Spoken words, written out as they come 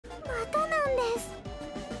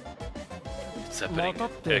happening?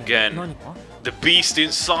 Again. The beast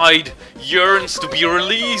inside yearns to be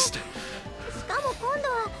released.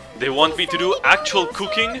 They want me to do actual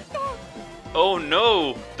cooking? Oh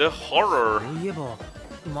no, the horror. You'll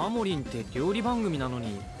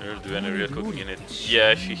do any real cooking in it?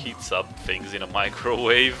 Yeah, she heats up things in a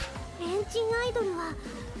microwave.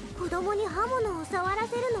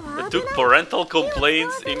 I took parental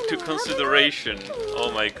complaints into consideration.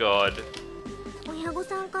 Oh my god.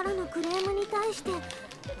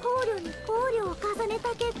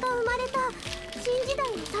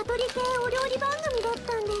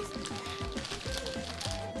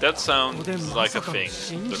 That sounds like a thing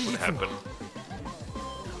that would happen.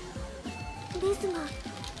 He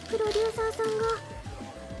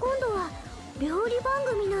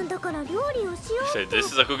said,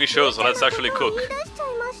 this is a cooking show, so let's actually cook.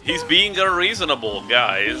 He's being unreasonable,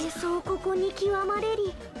 guys.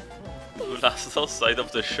 Last outside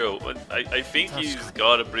of the show, but I think he's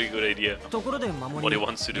got a pretty good idea what he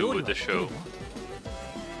wants to do with the show.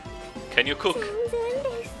 Can you cook?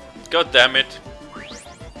 God damn it.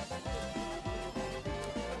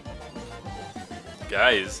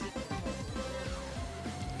 Guys,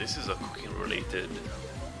 this is a cooking related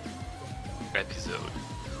episode.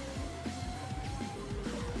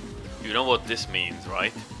 You know what this means,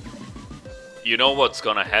 right? You know what's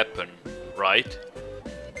gonna happen, right?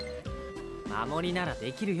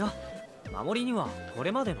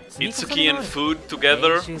 Itsuki and food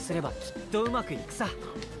together?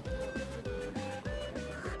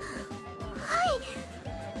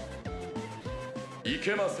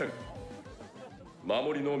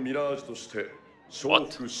 守りのミラージュとして承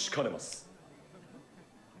服しかねます。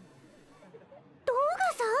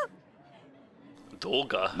動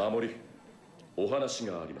画？守り、お話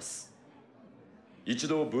があります。一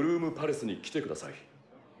度ブルームパレスに来てください。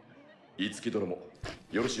いつき殿も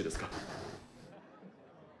よろしいですか？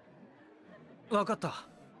わかった。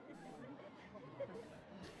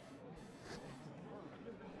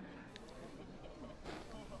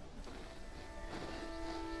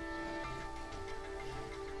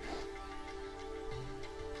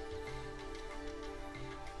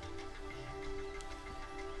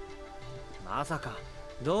まさか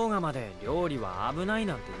動画まで料理は危ない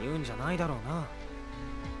なんて言うんじゃないだろうな。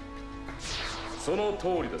その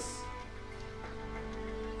通りです。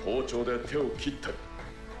包丁で手を切ったり、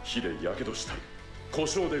火で火傷したり、胡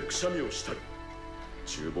椒でくしゃみをしたり、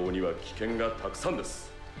厨房には危険がたくさんで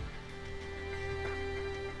す。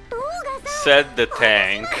Said the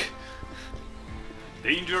tank.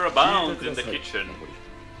 Danger abounds in the kitchen.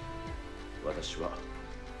 私は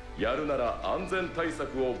やるなら安全対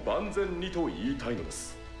策を万全にと言いたいので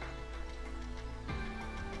す。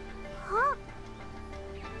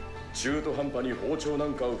中途半端に包丁な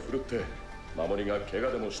んかを振るって守りが怪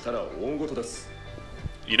我でもしたら大事です。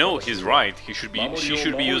You know, he's right. She should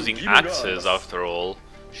be using axes after all.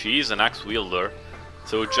 She is an axe wielder.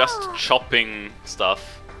 So just chopping stuff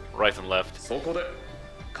right and left. そこで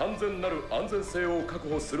完全なる安全性を確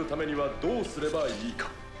保するためにはどうすればいいか。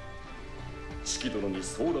チキ殿に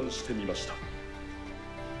相談してみました。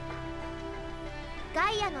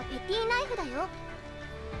ガイアのペティナイフだよ。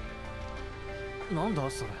なんだ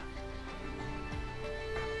それ。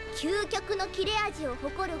究極の切れ味を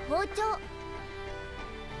誇る包丁。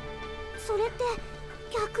それって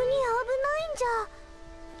逆に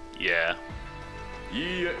危ないんじゃ。Yeah.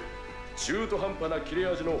 いいえ、中途半端な切れ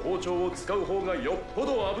味の包丁を使う方がよっぽ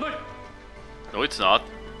ど危ない。No, it's not.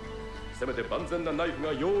 せめて万全なナイフ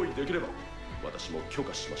が用意できれば私も許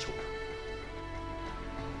可しましょう。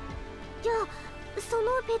じゃあそ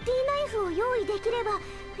のペティナイフを用意できれば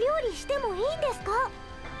料理してもいいんですか？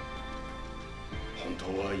本当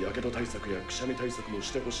は火傷対策やくしゃみ対策も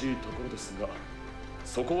してほしいところですが、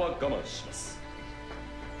そこは我慢します。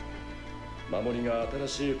守りが新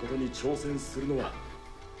しいことに挑戦するのは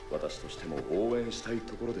私としても応援したい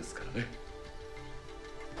ところですからね。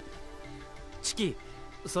チキ、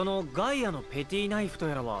そのガイアのペティナイフと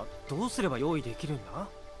やらはどうすれば用意できるんだ？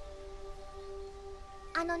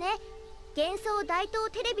あのね、幻想大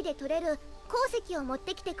東テレビで撮れる鉱石を持っ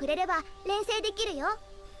てきてくれれば錬成できるよ。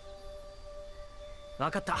わ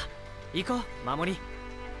かった。行こう、守り。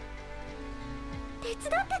手伝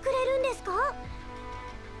ってくれるんですか？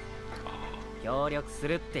協力す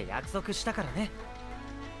るって約束したからね。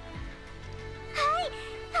はい、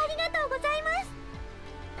ありがとうございます。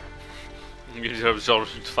You have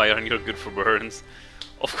fire and you're good for burns.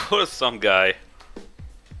 Of course, some guy.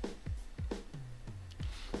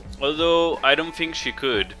 Although, I don't think she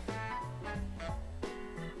could.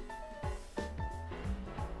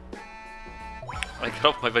 I cut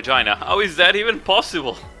off my vagina. How is that even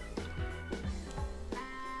possible?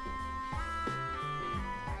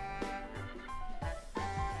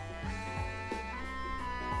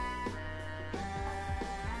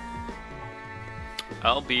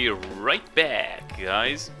 I'll be right back,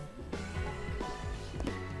 guys.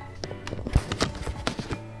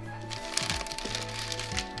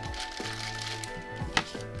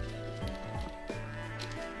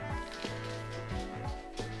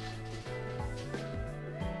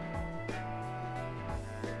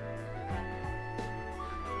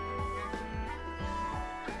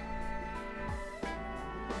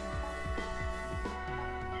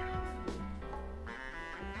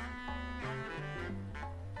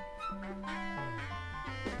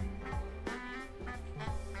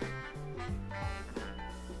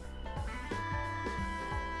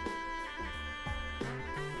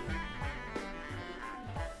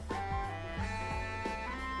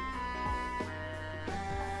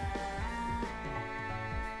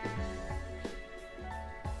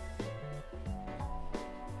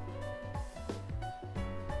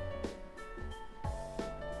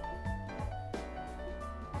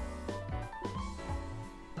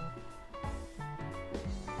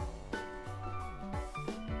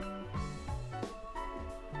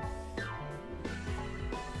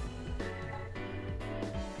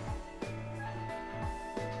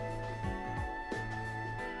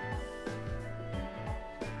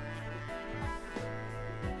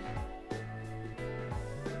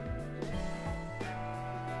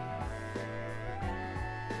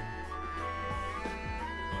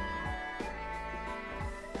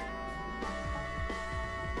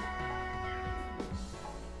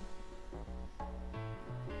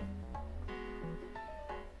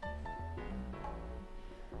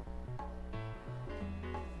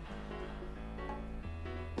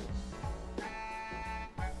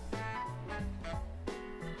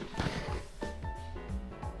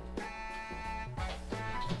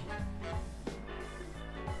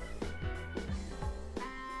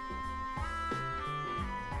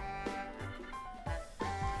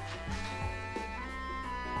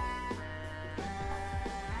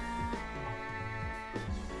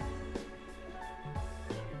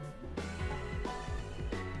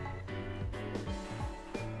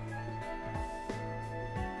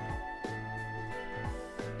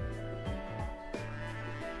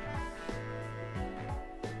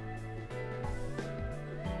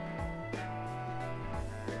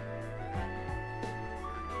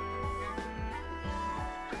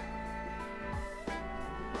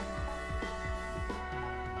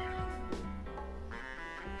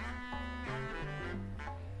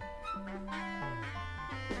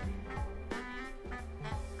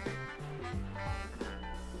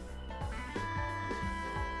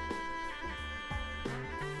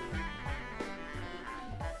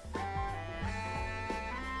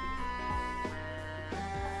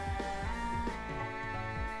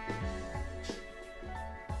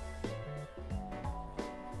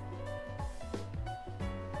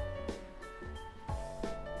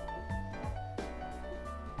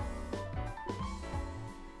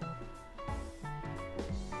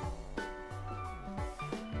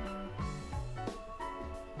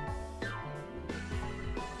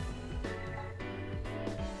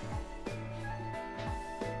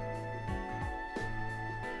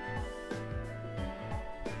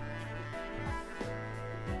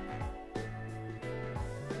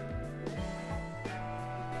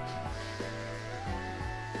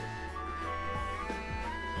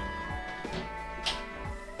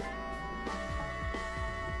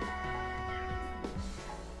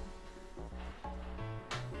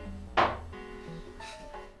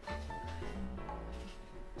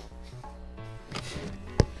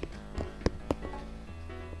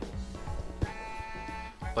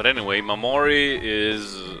 But anyway, Mamori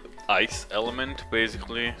is ice element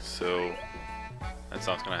basically, so that's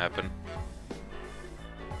not gonna happen.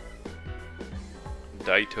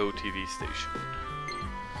 Daito TV station.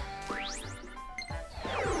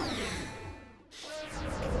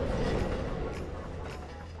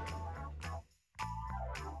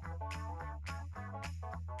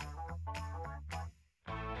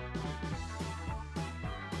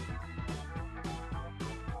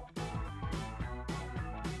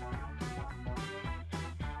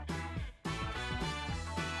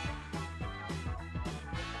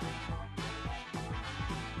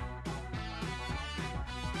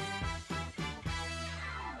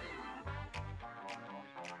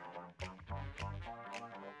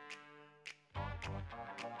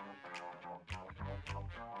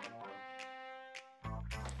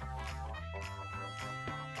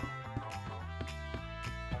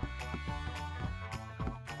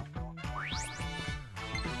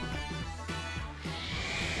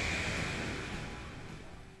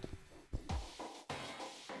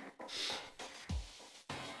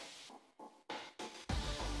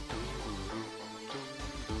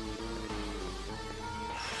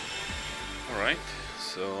 Alright,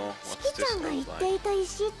 so what's this all 言っ about? ていた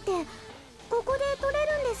石ってここで取れ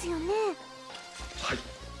るんですよね。はい。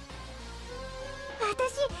私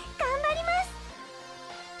頑張ります。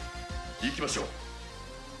行きましょう。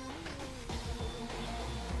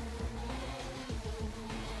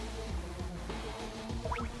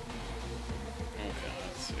Okay,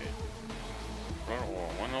 let's see.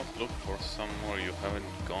 Why not look for somewhere you haven't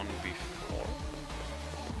gone before?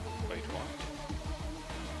 Wait, what?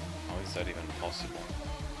 How is that even possible?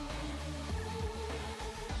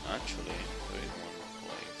 Actually, there is one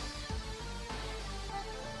place.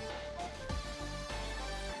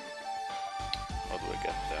 How do I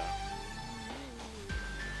get there?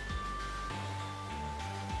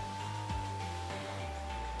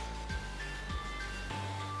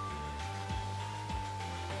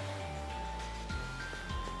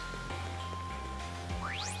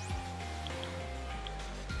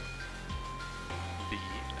 Be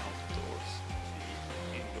outdoors.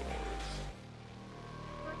 Be indoors.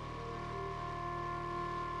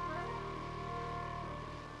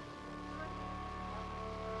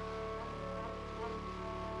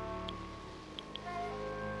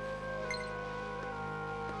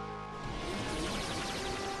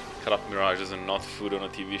 Cut up Mirage is not food on a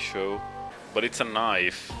TV show, but it's a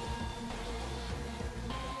knife.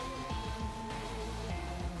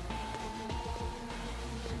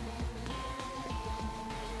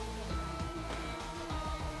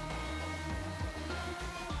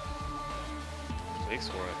 Place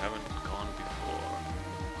where I haven't gone before.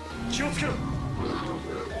 気をつけろ。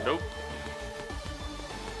 Nope.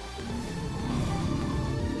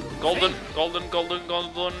 Golden, golden, golden,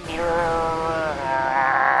 golden.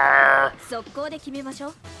 速攻で決めましょ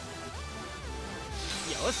う。よ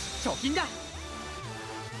し、貯金だ。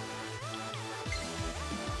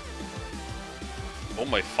 Oh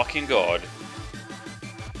my fucking god.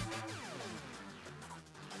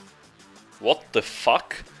 What the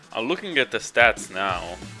fuck? I'm looking at the stats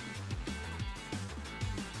now.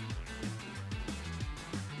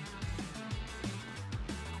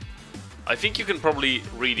 I think you can probably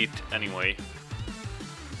read it anyway.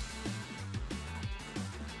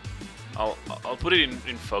 I'll put it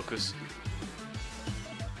in focus.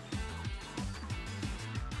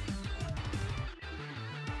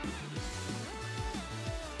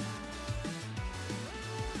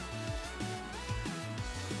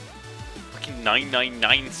 Fucking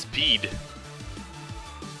 999 speed.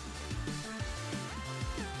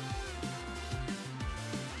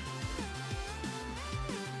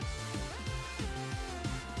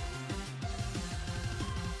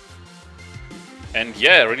 And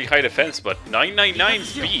yeah, really high defense, but 999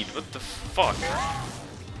 speed. What the fuck?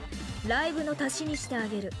 ライブの足しにしてあ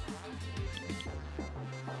げる。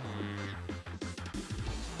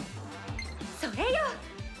それよ。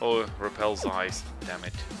 Oh, repels eyes. Damn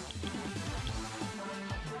it.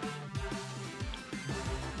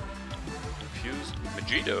 Infused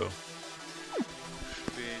Megiddo.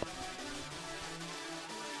 Should be.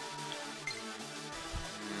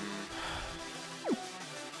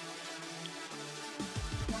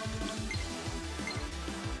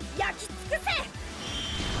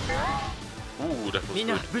 Ooh, that was みん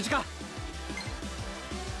な good. 無事か。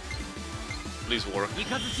 Please work. イ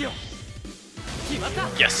カズチよ。決まった。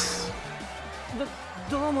 Yes.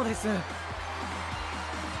 どうもです。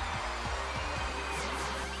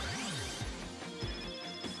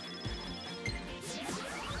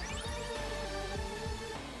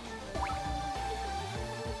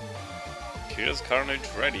 Kira's Carnage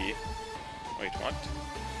ready. Wait, what?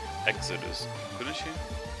 Exodus. Couldn't she?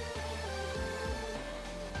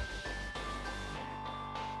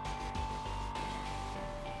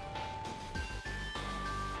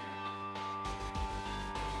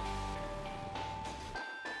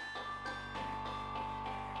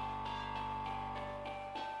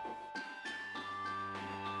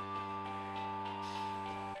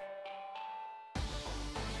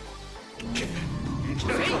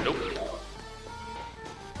 Nope.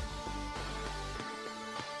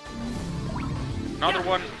 Another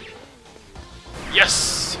one.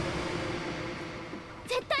 Yes.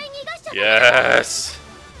 絶対逃がしちゃ Yes.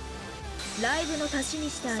 ライブの足しに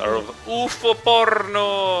してあげ Star る。 of UFO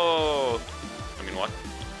porno. I mean what?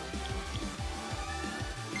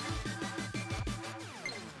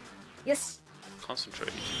 よし。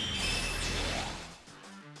 Concentrate.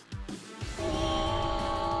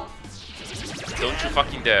 Don't you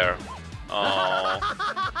fucking dare. Oh.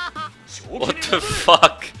 What the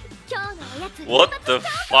fuck? 今日のおやつ。 What the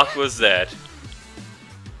fuck was that?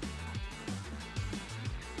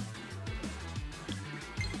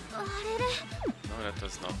 No, that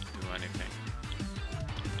does not do anything.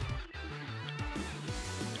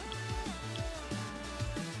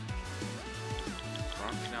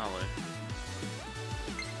 finale.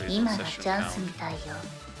 今がチャンスみたいよ。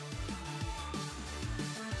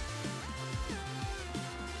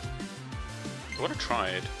 I wanna try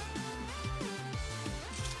it.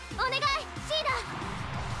 お願いシー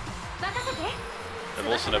ダ任せて I've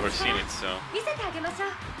also never seen it, so. 見せてあげましょう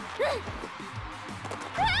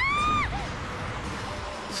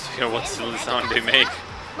So hear what silly sound they make.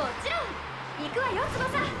 もちろん行くわよ翼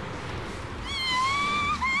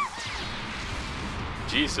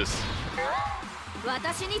Jesus.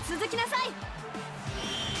 私に続きなさい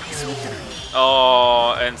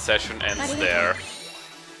Oh, and session ends there.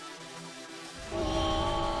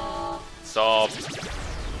 Stop.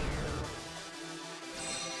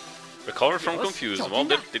 Recovered from confused. Well,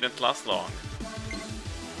 that didn't last long.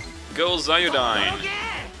 Go Zyodine.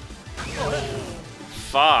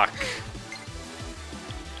 Fuck.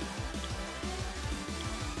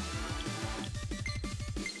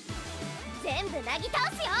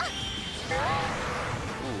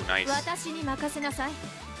 Ooh, nice. 私に任せなさい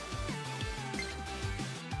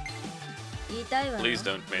痛いわ Please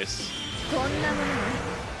don't miss. こんなものね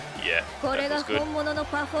Yeah, これ that が was good. 本物の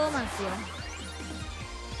パフォーマンスよ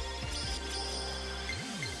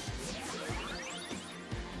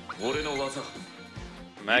俺の技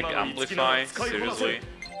Mag Amplify? Seriously?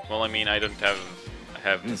 Well, I mean, I don't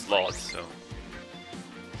have the slots, so.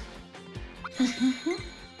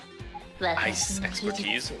 Ice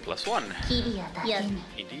expertise +1. キリアだけに。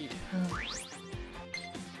 Indeed.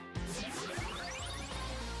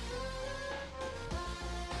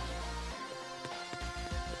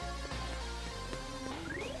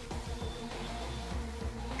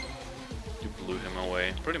 You blew him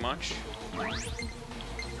away, pretty much.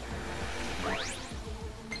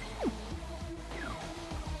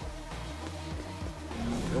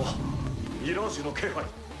 ミラージュの気配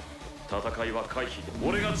戦いは回避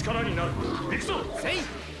俺が力になる行くぞ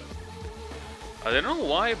I don't know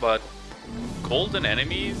why, but golden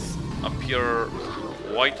enemies appear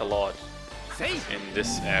quite a lot in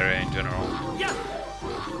this area in general.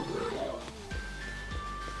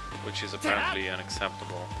 Which is apparently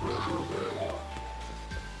unacceptable. But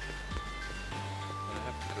I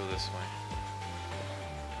have to go this way.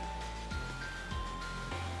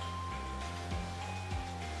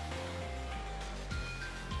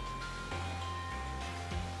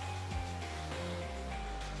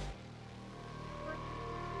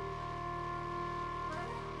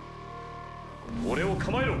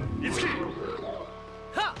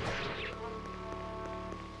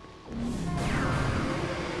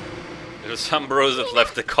 There's some bros that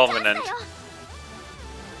left the Covenant.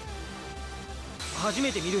 初め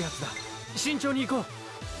て見るやつだ。慎重に行こう。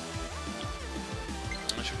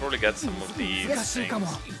 I should probably get some of these 難しい things. かも。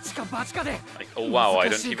一か八かで。 Like, oh wow, I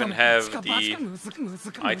don't 難しいか even も have 一か the 八かむずくむ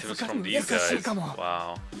ずくむず items か from these 難しい guys. かも。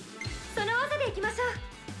 Wow. その技で行きましょ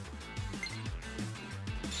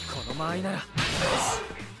うこの間合いなら。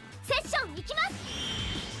セッション行きます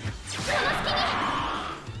その隙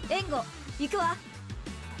に援護行くわ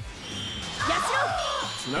やしろ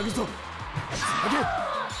つなぐぞ。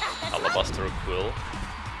Alabaster Quill.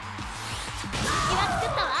 今作っ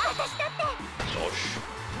たわ私だって Josh.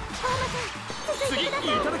 次い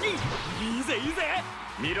ただき。いいぜいいぜ。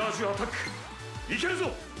ミラージュアタックいけるぞ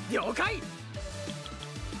了解。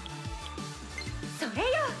それよ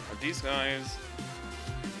Are these guys?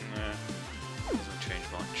 Nah, doesn't change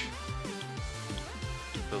much.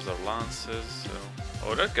 Those are lances. So,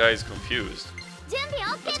 oh, that guy is confused. 準備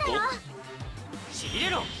OK だ That's よ cool. しびれ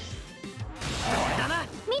ろ。これだな。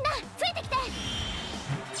みんなついてきて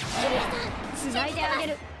キリアさんつないであげ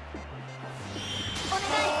るお願い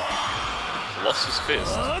Colossus Fist.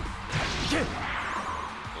 いけ。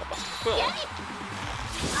 Alabaster Quill.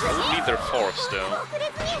 I would need their force though. 遅れ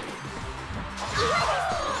ずに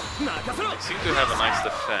任せろ。 They seem to have a nice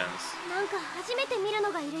defense. なんか初めて見る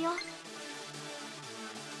のがいるよ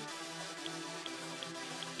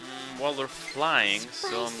Well, they're flying,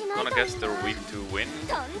 so I'm gonna guess they're weak to wind.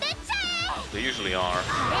 飛んでっちゃ They usually are.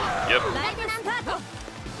 え Yep, ライトスタート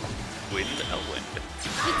wind, L wind.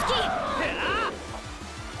 一気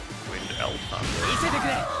Wind, L 見 thunder. せてくれ。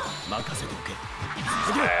任せておけ。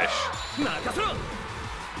 Slash. 任せろ。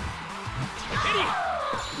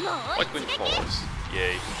もう White wind force.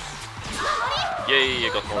 Yay. Yay, I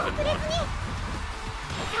got more than 遅れ one. ずに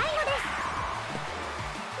最後です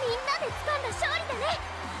みんなで掴んだ勝利だね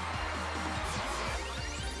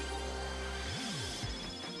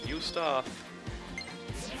New stuff.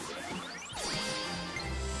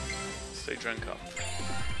 Stage rank up.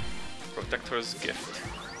 Protector's gift.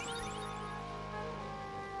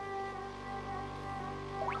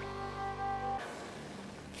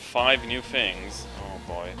 Five new things. Oh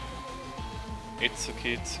boy.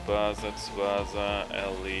 Itsuki, Tsubasa,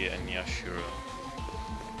 Ellie, and Yashiro.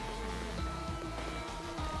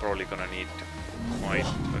 Probably gonna need quite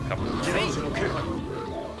a couple of turns.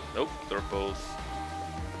 Nope, they're both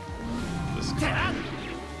this guy.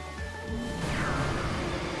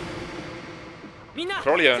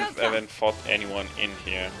 Probably haven't fought anyone in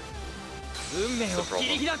here. That's the problem.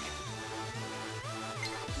 These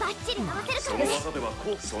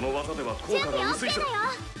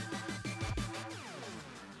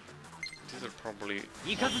are probably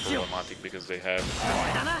not problematic because they have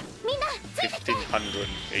 1500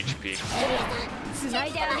 HP.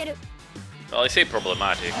 Well, I say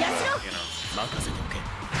problematic, but you know.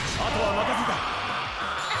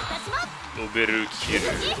 Uberu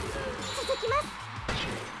Kiru.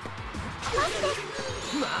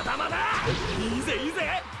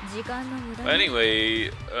 Anyway,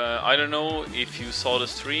 I don't know if you saw the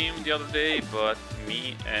stream the other day, but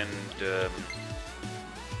me and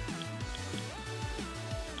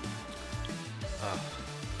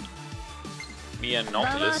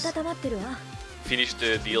Nautilus finished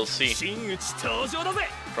the DLC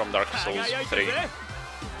from Dark Souls 3.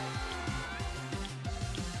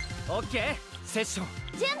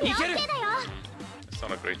 It's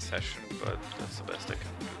not a great session, but that's the best I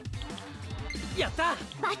can do.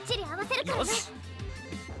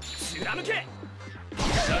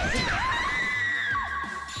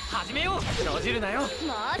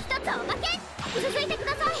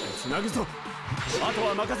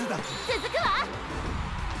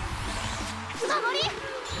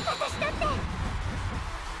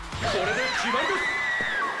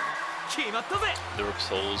 Dark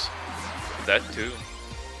Souls, that too.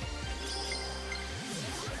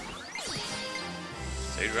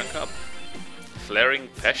 Stage rank up. Flaring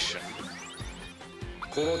Passion.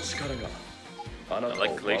 I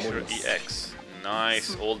like Glacier EX.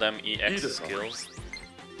 Nice, all them EX skills.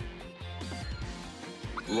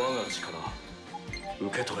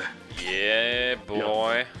 Yeah,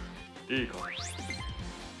 boy.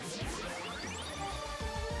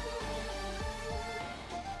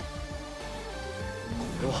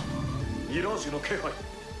 Mirageの気配。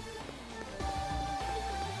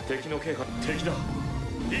敵の気配。敵だ。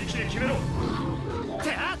一気に決めろ。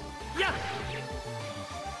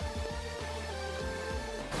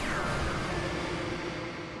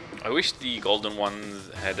I wish the golden ones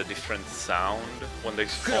had a different sound when they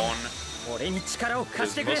spawn.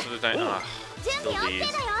 Because most of the time, still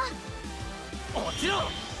these.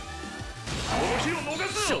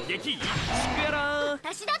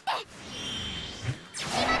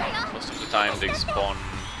 Most of the time they spawn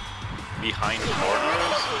behind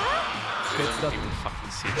corners. You don't even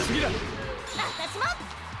fucking see them.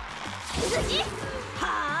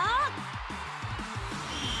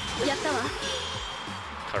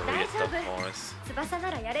 Carrietta Morris.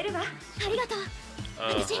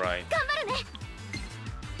 Right.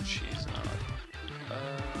 She's not.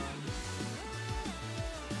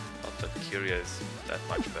 Not that Kyria is that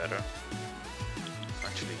much better.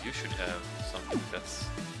 Actually, you should have something that's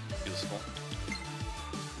useful.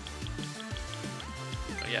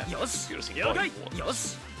 Oh, yeah, piercing point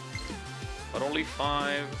was. But only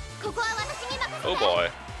 5. Oh boy.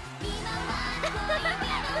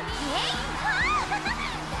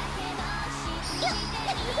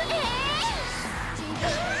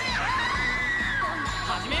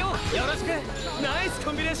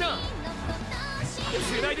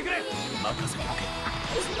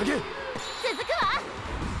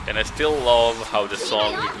 And I still love how the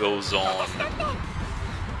song goes on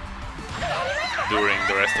during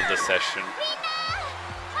the rest of the session.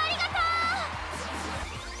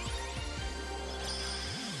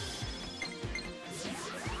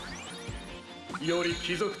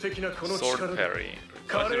 Sword parry.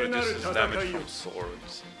 Reduces damage from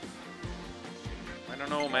swords. I don't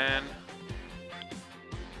know, man.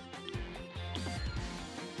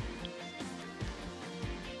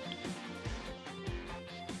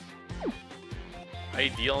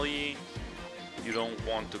 Ideally, you don't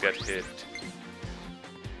want to get hit.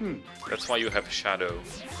 That's why you have Shadow.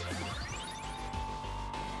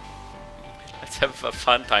 Let's have a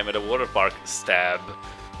fun time at a water park. Stab.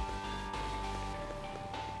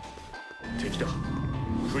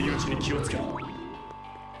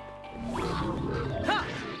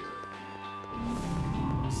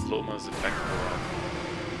 Slow-mo's effect.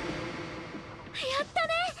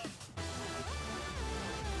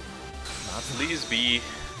 Please be.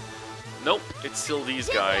 Nope, it's still these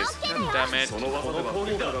guys. God damn it.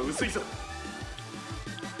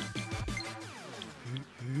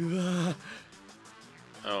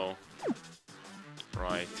 Oh.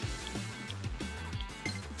 Right.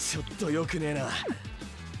 とよくねえな。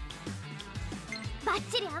バッ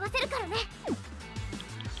チリ合わせるからね。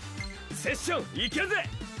セッションいけるぜ。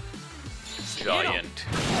 Giant.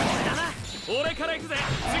 俺から行くぜ。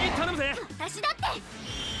次頼むぜ。私だって。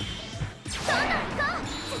どんどん行こ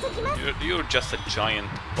う。続きます。You're just a giant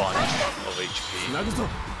bunch of HP. なぐぞ。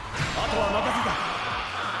あとは任せた。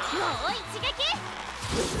もう一撃。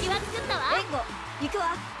隙は作ったわ。援護行く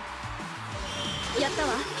わ。やった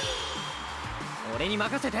わ。俺に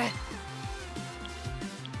任せて。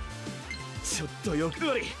ちょっとよく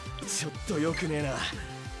ちょっとよくねえな。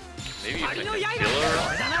 Maybe you can kill her?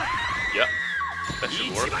 Yeah, that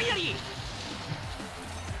should work. もう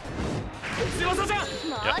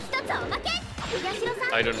一つおまけ。八代さ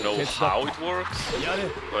ん。 I don't know how it works,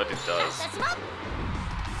 but it does. 私も。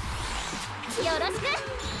よろしく。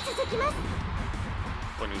続きます。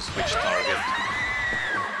 When you switch target.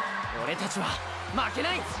 俺たちは負け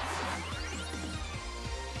ない。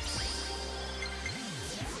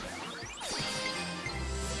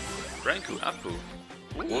 Ranku Apu.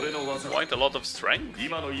 Quite a lot of strength.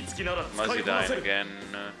 Mazidine again.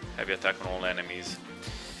 Heavy attack on all enemies.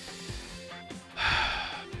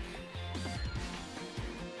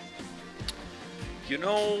 You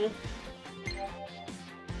know...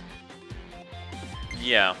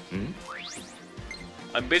 Yeah.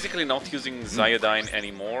 I'm basically not using Zyodine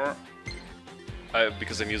anymore.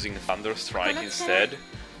 Because I'm using Thunder Strike instead.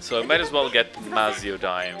 So I might as well get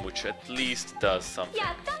Maziodine, which at least does something.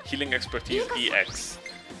 Healing Expertise EX.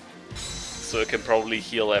 So I can probably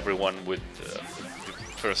heal everyone with the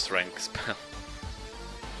first rank spell.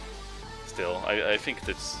 Still, I think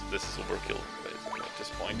this is overkill basically at this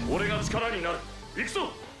point.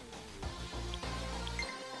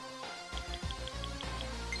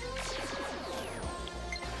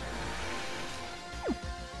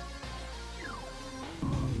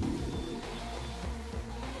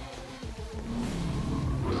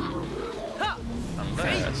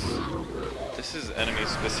 Unless this is enemy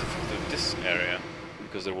specific to this area,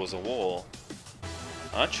 because there was a wall.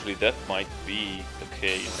 Actually, that might be the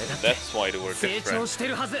case. That's why they were different.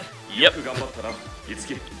 Yep.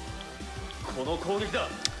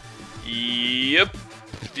 Yep.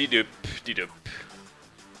 De-dup, de-dup.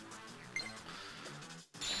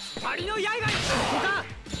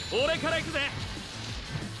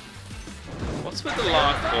 What's with the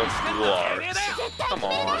lack of dwarves? Come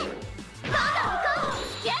on.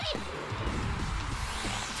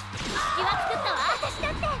 隙は作ったわ。私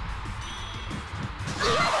だって。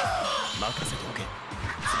任せておけ。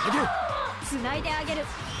つないであげる。やっ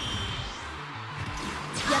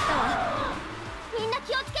たわ。みんな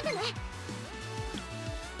気をつけてね。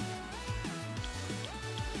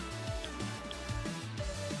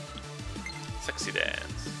 Sexy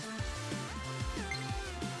dance.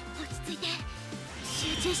 落ち着いて。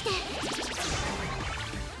集中して。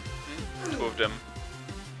 Two of them.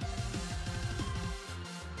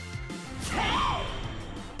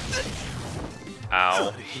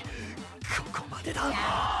 Ow. ここまでだ。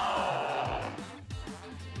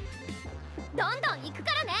どんどん行く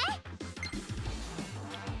からね。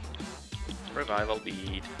 Revival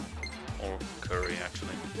bead. Or curry,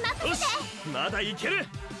 actually. 任せて。まだいける。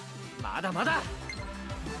まだまだ。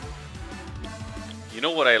 You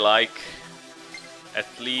know what I like? At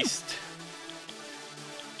least...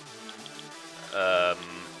 I'll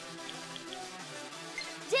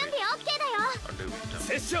do it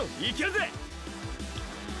now.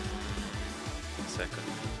 Second.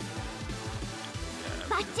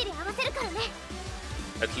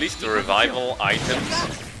 At least the revival items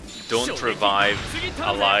don't revive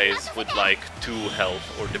allies with like 2 health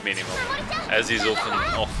or the minimum, as is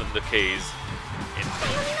often the case in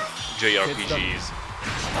JRPGs.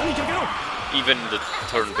 Even the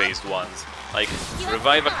turn-based ones. Like,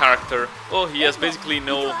 revive a character, oh, he has basically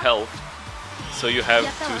no health, so you have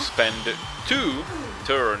to spend 2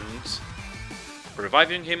 turns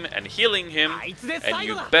reviving him and healing him, and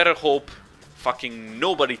you better hope fucking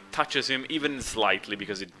nobody touches him even slightly,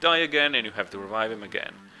 because he'd die again and you have to revive him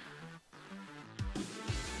again.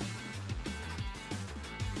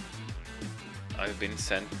 I've been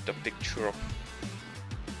sent a picture of...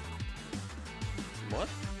 What?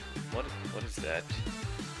 What is that?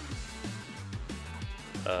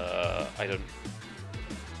 I don't...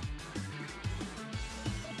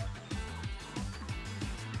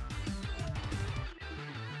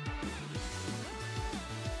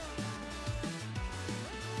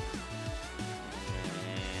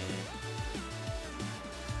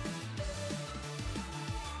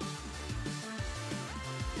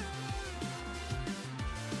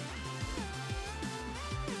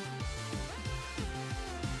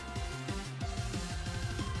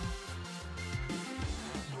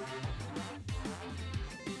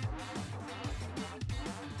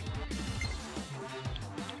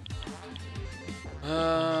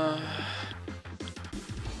 Oh,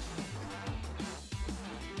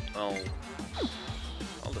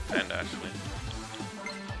 I'll defend actually.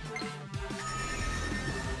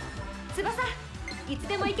 翼、いつ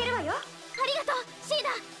でも行けるわよ。ありがとう、シー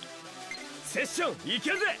ダ。セッション行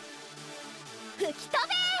けるぜ。吹き飛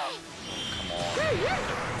べ Come on.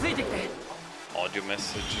 ついてきて。 Audio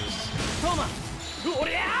messages. トーマ、お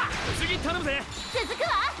りゃ次頼むぜ。続くわ。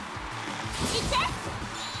行って。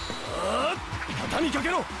畳みかけ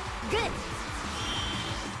ろ。グッ。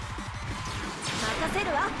任せ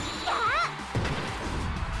るわ。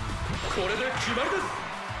これで決まりです。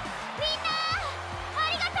みんな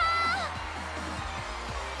ありがとう。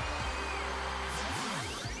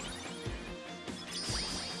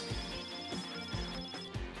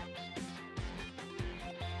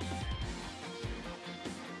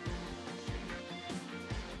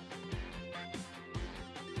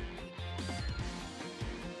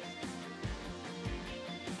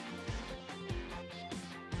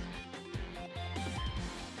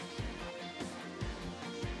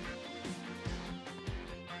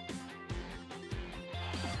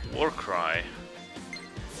War cry.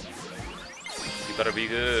 You better be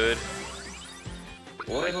good.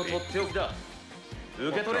 俺のとっておきだ。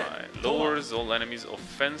受け War 取れ。 cry lowers all enemies'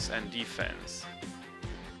 offense and defense.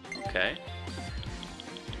 Okay.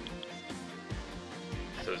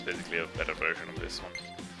 So it's basically a better version of this one.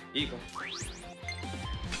 いいか。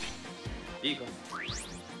いいか。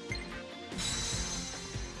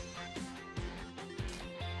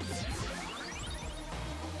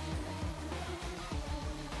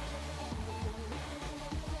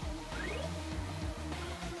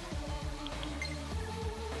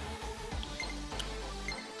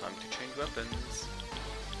 Time to change weapons.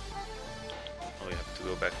 Oh, we have to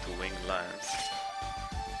go back to winged lance.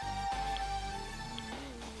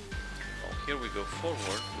 Oh, here we go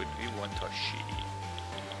forward with Iwantashi.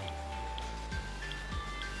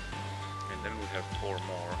 And then we have 4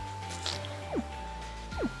 more.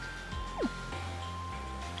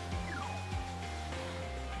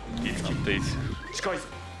 Update. 近いぞ。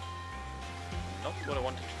 Not what I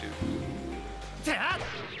wanted to do. てあ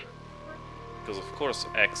Because of course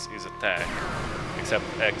X is attack, except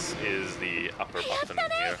X is the upper button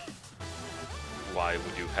here. Why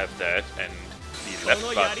would you have that? And the left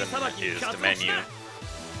button is the menu.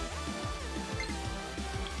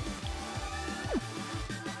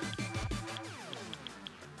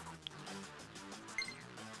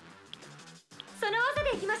 その技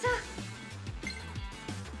で行きましょう。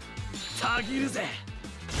たぎるぜ。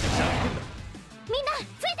みんな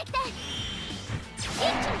ついてきて。一気に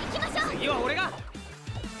行きましょう。次は俺が。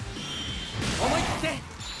思い切って。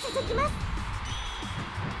続きます。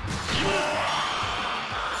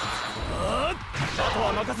あと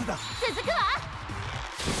は任せた。続くわ。よ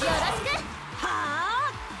ろしく。は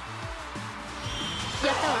あ。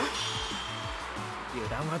やったわ。油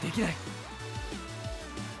断はできない。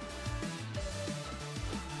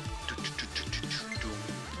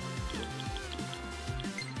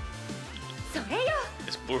 それよ。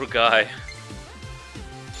 This poor guy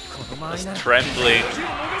この周 was りなら trembling.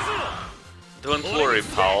 Don't worry,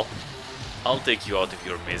 pal. I'll take you out of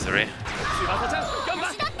your misery. 翼ちゃん頑張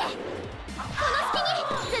っ私だって。この隙に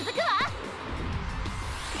続くわ。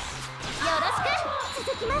よろしく。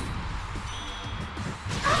続きます。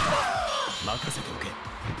任せておけ。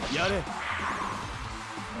やれ。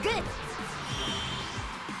グッ。や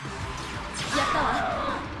った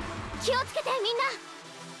わ。気をつけてみんな。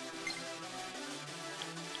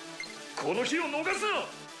この日を逃すな。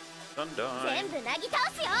 Don't die. 全部なぎ倒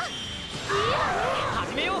すよ。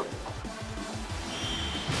始めよう。こ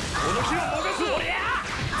の日を逃す。おりゃ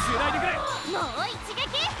繋いでくれ。もう一撃。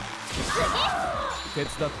手伝っ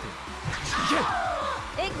て。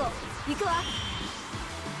援護行くわ。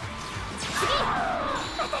次。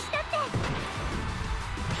私だって。や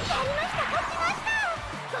りました。勝ちました。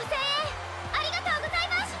5000円ありがとうござい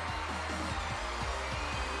ます。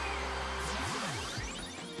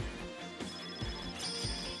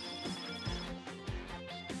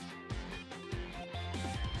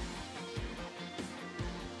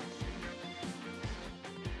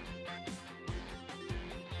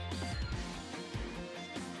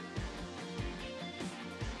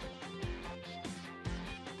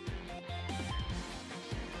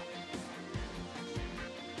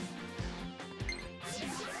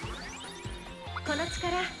この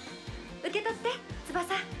力受け取って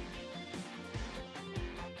翼。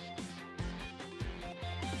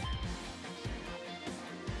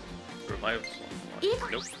 Revive someone. Eva.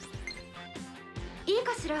 Nope. いい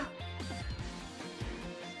かしら。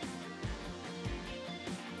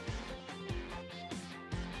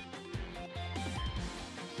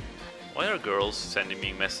Why are girls sending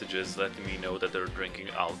me messages letting me know that they're drinking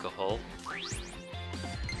alcohol?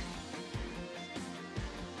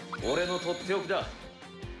 俺のとっておきだ。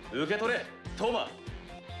受け取れ、トーマ。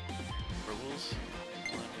Rules?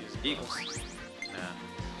 いいか。 Nah.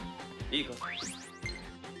 いいか。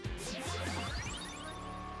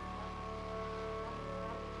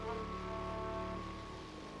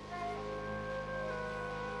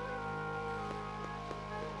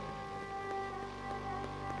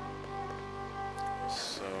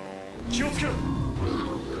 So... 気をつけろ。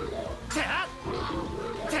てあ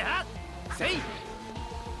てあせい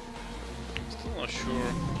Still not sure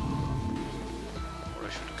where I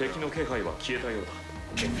should 敵 go. の気配は消えたようだ。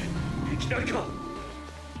いきなりか。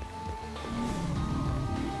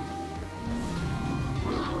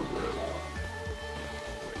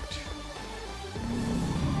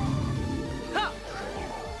 は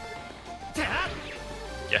ってあ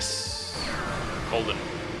Yes! Golden.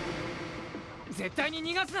 絶対に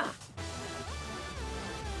逃がすな。よ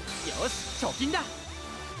し、貯金だ。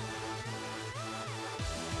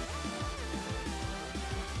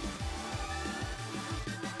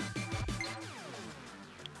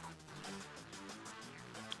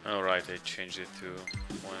 Alright, I changed it to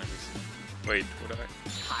one. Wait, what did I?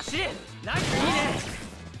 走れ、ナイスいいね。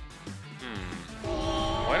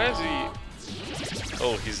 Why does he...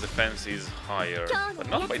 Oh, his defense is higher, but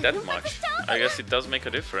not by that much. I guess it does make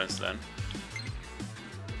a difference then.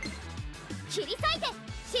 切り裂いて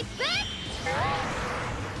疾風。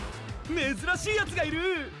珍しいやつがい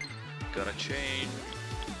る。 Gotta change.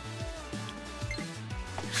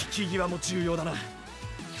 引き際も重要だな。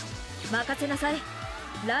任せなさい。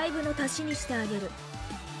ライブの足しにしてあげる。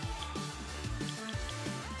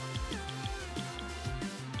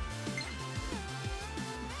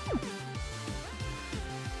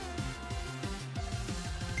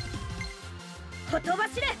ほとば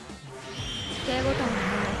しれ。手ボタン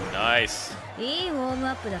がない。 Nice. いいウォーム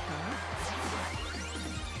アップだったわ。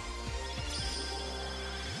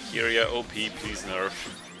 Kyria OP, please nerf.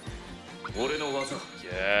 俺の技。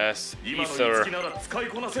 Yes, 今の Ether. 一撃なら使い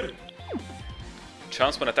こなせる。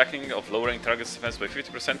 Chance when attacking of lowering target's defense by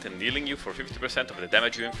 50% and healing you for 50% of the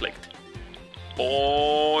damage you inflict.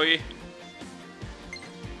 Boy!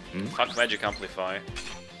 Fuck Magic Amplify.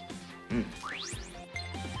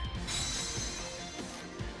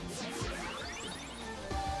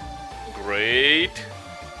 Great!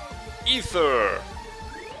 Ether!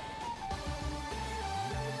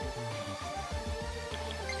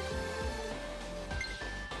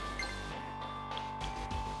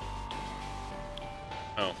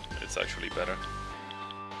 Oh, it's actually better.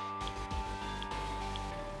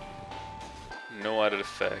 No added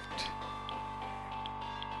effect.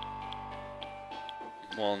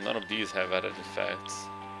 Well, none of these have added effects,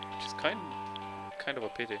 which is kind of a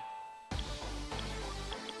pity.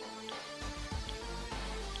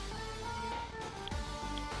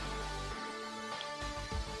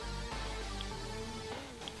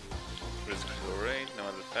 Critical rate, no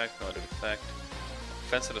added effect, no added effect.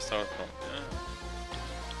 Defense at the start. Oh, yeah.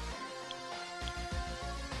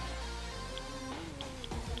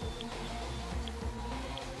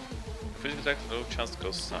 Physical attack, no chance to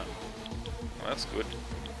go stun. Well, that's good.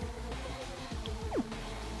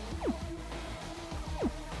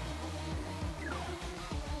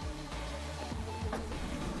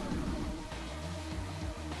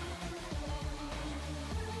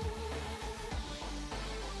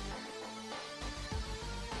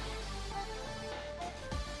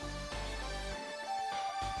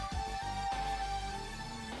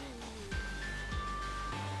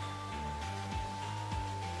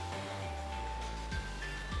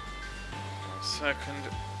 Second.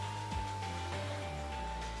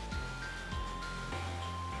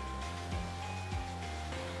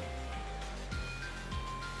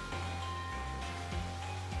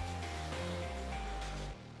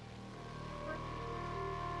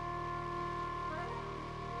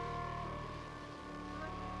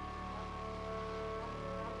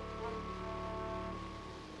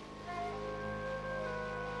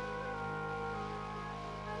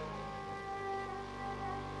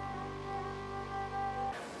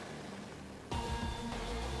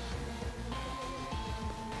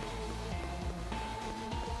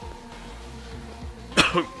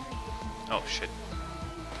 Oh shit.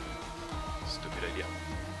 Stupid idea.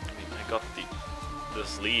 I mean, I got the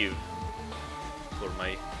sleeve for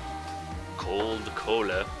my cold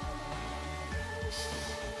cola.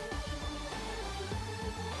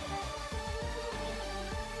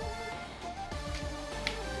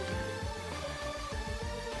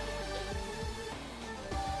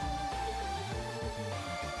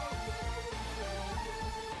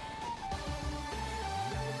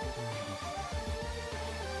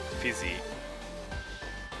 fizzy.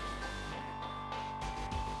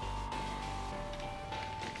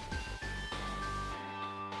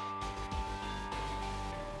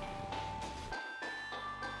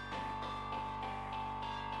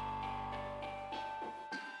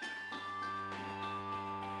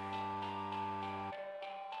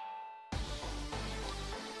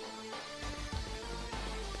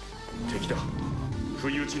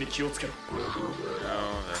 No,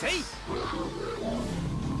 that's...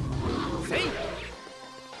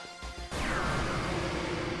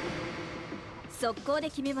 速攻で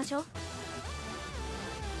決めましょう。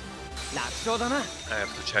楽勝だな。 I have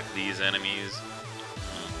to check these enemies.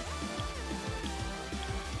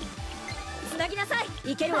 つなぎなさ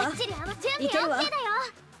い。いけるわ。いけるわ。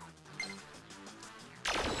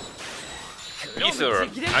 Ether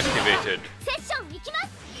activated. セッション行きます。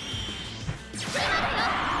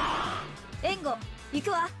援護行く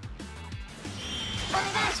わ。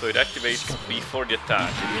 So it activates before the attack.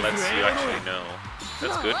 It lets you actually know.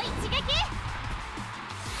 That's good. 一撃。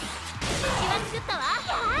作ったわ。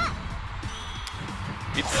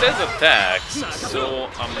 It says attacks, so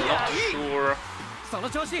I'm not sure その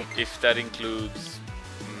調子。 if that includes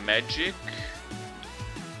magic.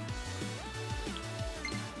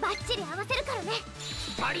 バッチリ合わせるからね。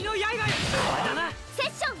光の刃よ。だな。セッ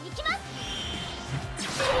ション行きます。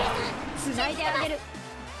つないであげる。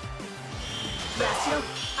やしろ。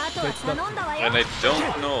あとは頼んだわよ。 And I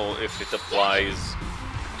don't know if it applies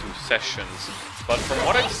to sessions, but from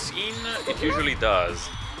what I've seen, it usually does.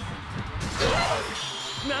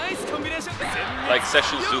 ナイスコンビネーション。 Like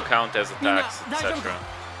sessions do count as attacks, etc.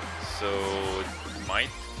 So it might.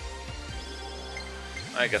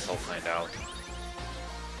 I guess I'll find out.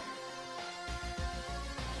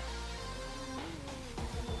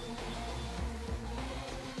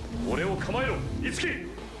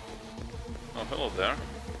 Oh, hello there.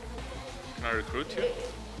 Can I recruit you?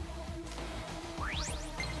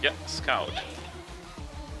 Yeah, scout.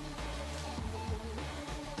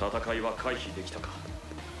 戦いは回避できたか。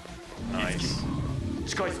 Nice.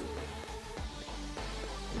 近いぞ。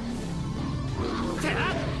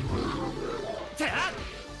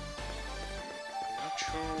 Not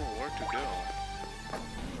sure where to go.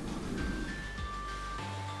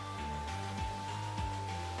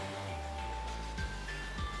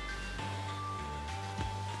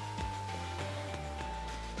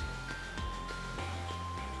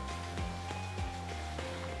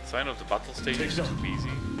 Sign of the battle stage is too easy.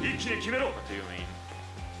 一気に決めろ。 What do you mean?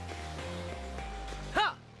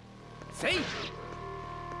 はっ。せい。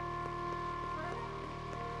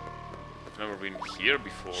 I've never been here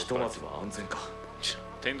before. ひとまずは安全か。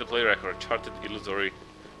 Obtain the play record. Charted illusory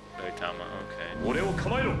Daitama. Okay. 俺を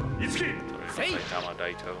構えろ。いつき。 Say. Daitama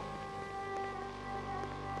Daito.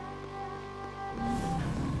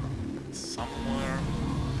 Somewhere.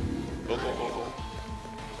 Go go go go.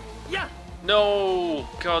 や。 No!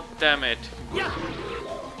 God damn it! や。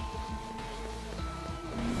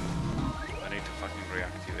 I need to fucking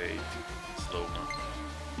reactivate slow-mo.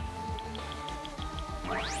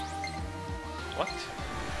 What?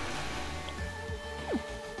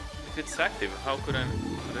 If it's active, how could I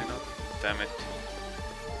not? Damn it.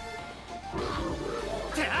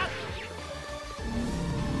 てあ。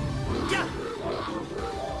や。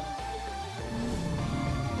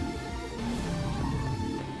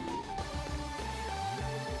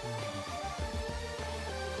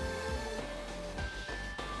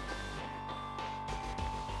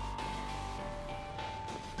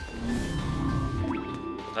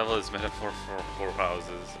 Level is metaphor for four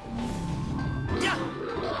houses. や。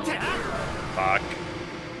てあ。 Fuck.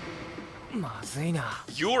 まずいな。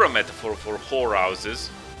 You're a metaphor for whore houses.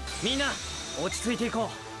 みんな落ち着いていこう。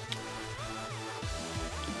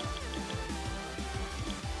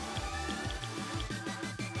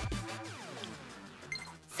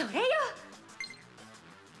 それよ。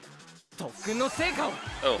特訓の成果を。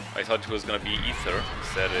 Oh, I thought it was gonna be Ether.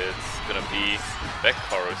 Instead, it's gonna be Beck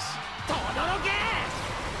Chorus. とどろけ。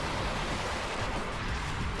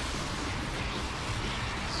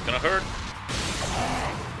 It's gonna hurt.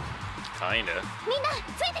 Kinda. みんな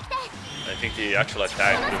ついてきて。 I think the actual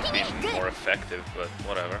attack would have been more effective, but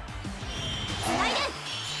whatever. つないで。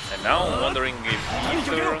 And now I'm wondering if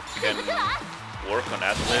Ether can work on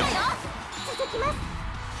ad-lib. 続きます。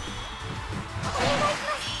お願いしま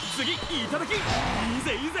す。次いただき。いい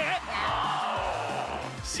ぜいいぜ。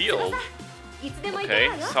 Sealed? いつでも行け Okay, る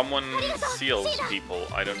わよ。 someone ありがとう。 seals シーダ。 people.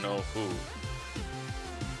 I don't know who.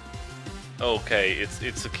 Okay, it's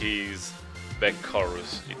Itsuki's Beck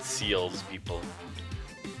Chorus. It seals people.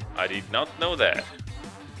 I did not know that.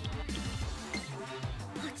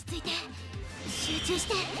 落ち着いて。シ集中し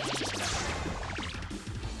て。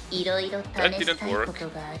いろいろ試したいこと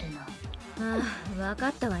があるの。ああ、分か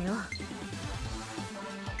ったわよ。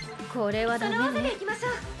これはダメね。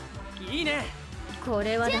いいね。こ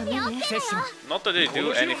れはダメね。セッション。 Not that they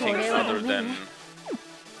do anything other than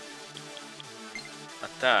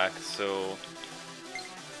attack, so...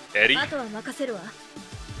 Eddie? あとは任せるわ。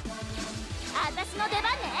私の出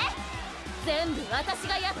番ね。全部私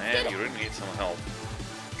がやっつけ Man, る。 you really need some help.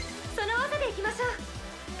 その技でいきましょう。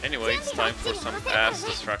 Anyway, it's time for some ass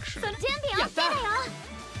destruction. その準備 OK だよ。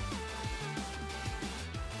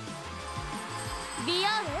ビオール、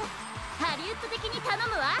ハリウッド的に頼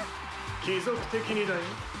むわ。貴族的にだよ、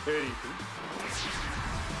エリー君。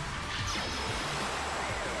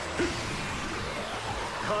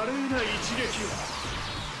華麗な一撃を。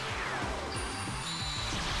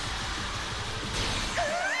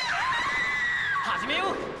始めよ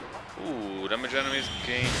う。 Ooh, damage enemies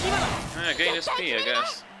gain... gain SP, I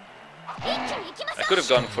guess. 一気に行きまし I ょ could have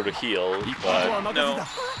gone for the heal, but no. う。忘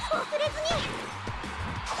れずに。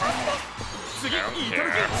次 I don't いただ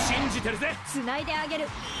care. け。信じてるぜ。繋いであげる。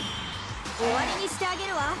終わりにしてあげ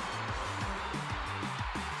るわ。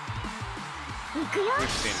行くよ。 We've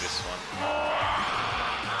seen this one.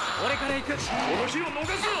 俺から行く。この日を逃す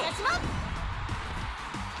な。私も。行っ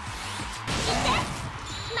て。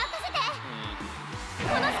任せて。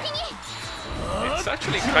この隙に。 It's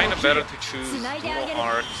actually kind of better to choose dual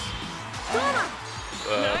arts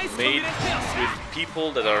made with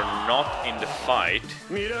people that are not in the fight.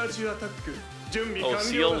 ミラージュアタック準備 Oh, 完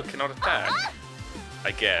Seal 了だ。 cannot attack.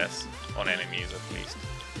 I guess. On enemies at least.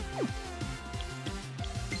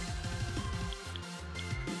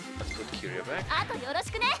 Let's put Kyria back. あとよろ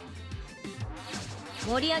しくね。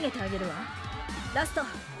盛り上げてあげるわ。ラスト。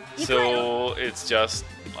行くわよ。 So it's just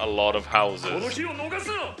a lot of この houses. 日を逃す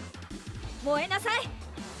な。燃えなさい。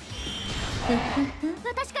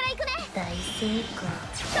私から行くね。大成功。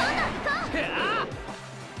どんどん行こ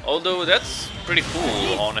う。 Although that's pretty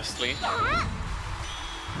cool, honestly.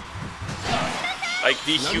 Like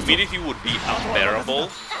the humidity would be unbearable,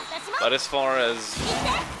 私も。 but as far as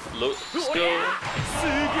looks go,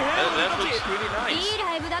 that looks really い nice. い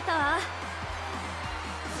ライブだったわ。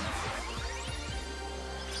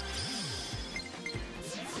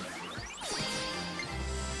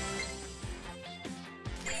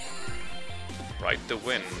 Ride the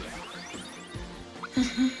wind.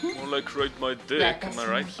 More like ride my dick, am I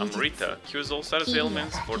right? Amrita cures all status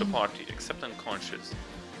ailments for the party, except unconscious.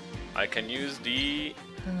 I can use the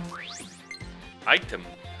item,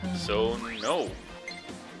 so no.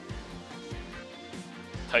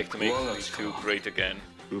 Like to make me too great again.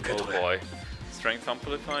 Oh boy. Strength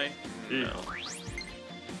amplify? No.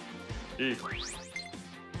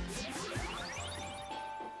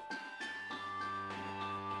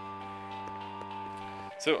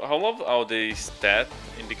 So I love how the stat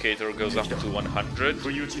indicator goes up to 100,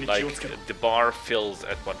 like the bar fills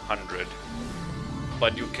at 100,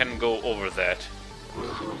 but you can go over that.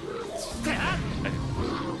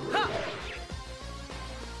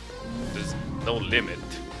 There's no limit.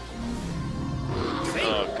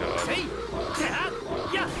 Oh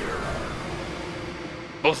god.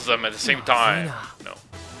 Both of them at the same time. No,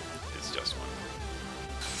 it's just one.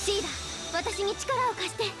 シーダ、私に力を貸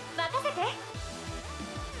して。任せて。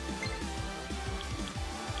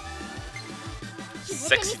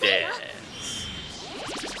 Sexy dance.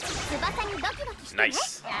 翼にドキドキしてね。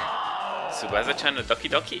 Nice. Tsubasa-chan no Doki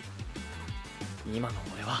Doki. 今の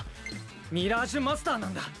俺はミラージュマスターな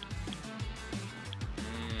んだ。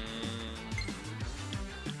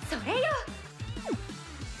それよ。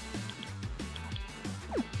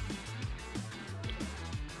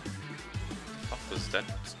 What was that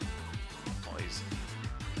noise?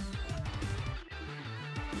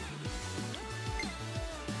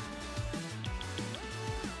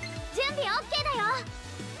 準備 OK だよ。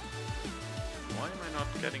 Why am I not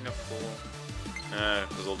getting a full?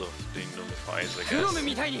 Because all the notifies, I クロム guess.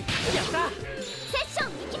 みたいにやった。セッショ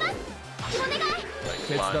ン行きます。お願い。 Like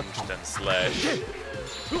lunge, then slash,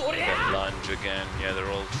 おり then ゃ lunge again. Yeah, they're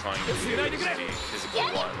all trying to use the physical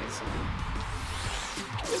ones.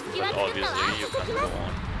 隙 But は作ったわ。 obviously, you 続 can't き go ます。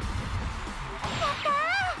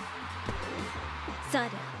 on. さあ、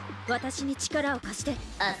私に力を貸して。遊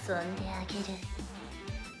んであげる。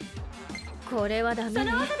これはダメね。そ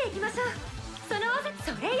の技で行きましょう。その技、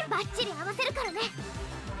それよ。バッチリ合わせるからね。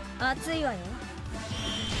熱いわよ。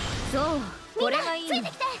そう、これがいいの。ついて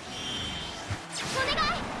きて。お願い。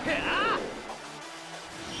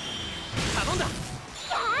頼んだ。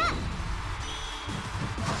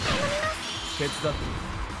手伝って。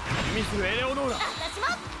ミスルエレオノーラ。私も。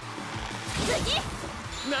次。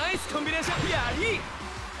ナイスコンビネーション。やり。い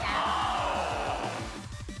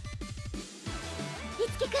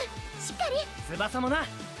つきくん、しっかり。翼もな。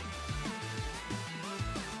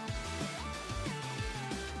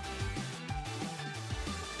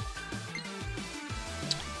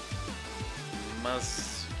ま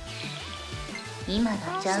ず今が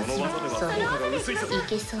チャンスだ。そうい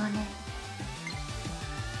けそうね。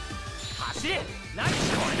走れ。ナイ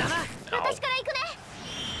ス。これだな。私から行くね。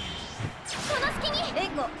この隙に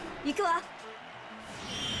援護行くわ。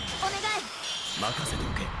お願い。任せてお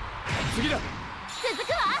け。次だ。続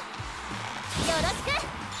くわ。よろしく。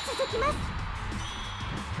続きます。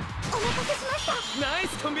お待たせしました。ナイ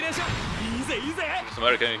スコンビネーション。いいぜいいぜ。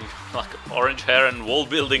 American like orange hair and wall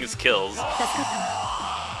building skills. 助かっ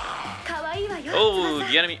たわ。可愛いわよ。 Oh,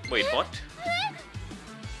 the enemy. Wait, what?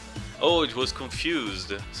 Oh, it was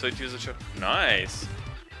confused. So it used a shot. Nice,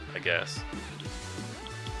 I guess.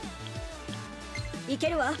 いけ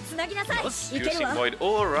るわ。つなぎなさい。いける Piercing わ。 void.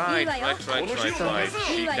 Oh, right, いいわよ。 right.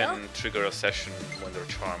 She いいわよ。 can trigger a session when they're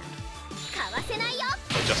charmed. かわせないよ。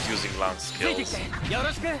 By just using lance ついてき skills. て。よ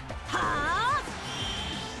ろしく。はあ。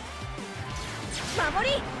守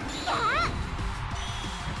り。ああ。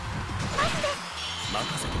マジで。任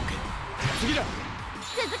せておけ。次だ。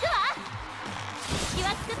続くわ。隙は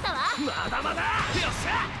作ったわ。まだまだ。よっしゃ。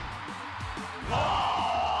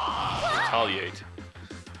 Retaliate.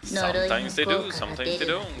 呪いの Sometimes they 効 do, 果が sometimes 出 they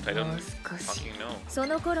る。 don't. I も don't う少し。 fucking know. そ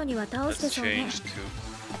の頃には倒して Let's そうね。 change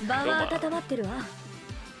to 場は Roma. 温まってるわ。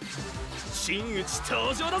真打ち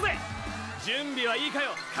登場だぜ。準備はいいかよ、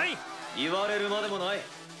カイン。言われるまでもない。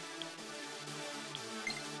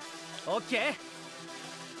オッケー。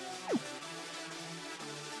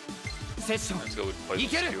セッショ Let's go with ン。 Poison い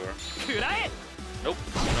ける。 Skewer. 食らえ。 Nope,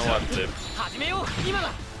 no one did. 始めよう。今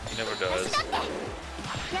だ。 He never does.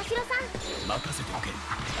 ヤシロさん。任せておけ。つ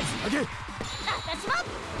なげ。私も。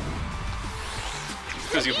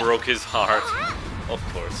 Because you broke his heart. Of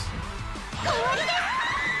course. 終わりです。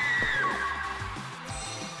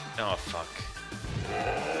 Oh, fuck.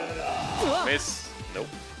 Miss. Nope.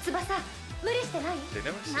 翼、無理してない？ They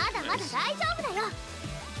never say まだまだ miss. 大丈夫だよ。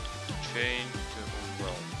 Change to.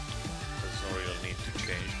 Well, there's no real need to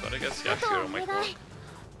change, but I guess あと Yashiro お might 願 work. い。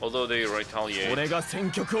 Although they retaliate. 俺が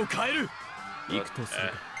戦局を変える。 But, 行くとす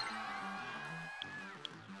る。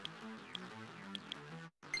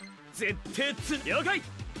絶対つ。了解。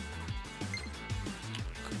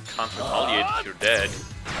 Can't retaliate if you're dead.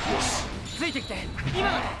 ついてきて。今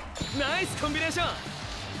だ。ナイスコンビネーション。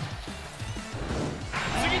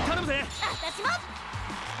次頼むぜ。私も。行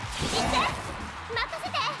って。任せ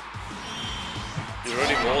て。 You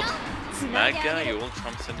already rolled Maga, you rolled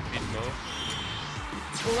Trump Centipede mode.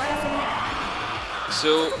 終わらせない。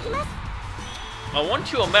 So, 続きます。 I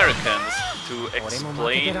want you Americans to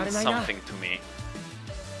explain something to me.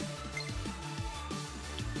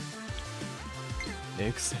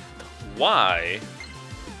 エクセレント。 Why?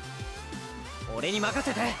 俺に任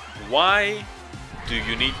せて。 Why do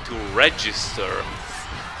you need to register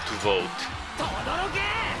to vote? とどろけ。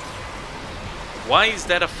 Why is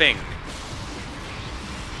that a thing?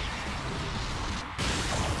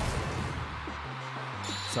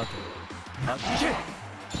 さて、あっち行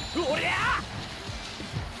け。おりゃ。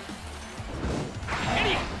エ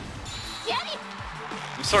リ。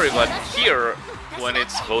I'm sorry, but here, when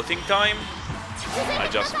it's voting time, I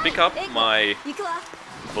just pick up my 行くわ。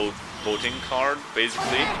 voting card,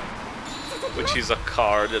 basically, which is a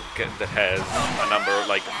card that has a number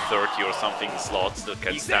like 30 or something slots that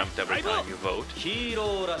get stamped every time you vote. ヒー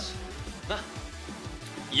ローらしな。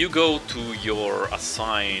 You go to your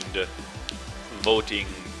assigned voting,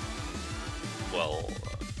 well,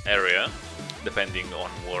 area, depending on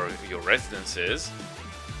where your residence is.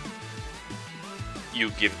 You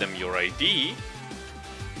give them your ID,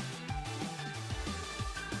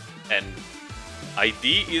 and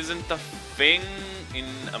ID isn't a thing in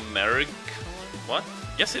America. What?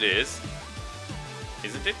 Yes, it is.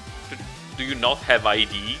 Isn't it? Do you not have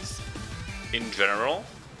IDs in general?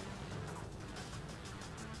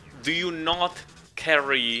 Do you not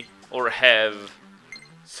carry or have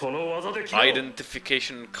その技で切ろう。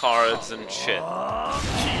 identification cards and shit?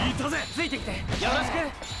 聞いたぜ。ついてきて。よろし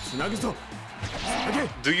く。つなぐぞ。つなげ。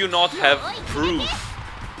 Do you not have proof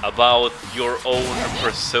about your own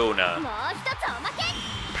persona? もう一つおまけ。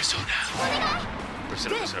 Persona. お願い。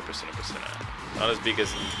 Persona. Not as big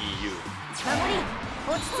as in EU. 守り。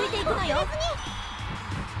落ち着いていくのよ。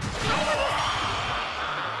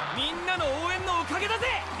みんなの応援のおかげだぜ。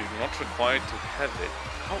 You're not required to have it.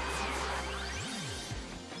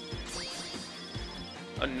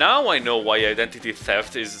 Now I know why identity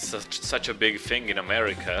theft is such a big thing in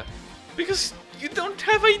America. Because You don't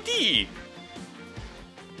have ID!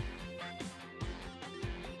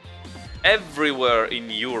 Everywhere in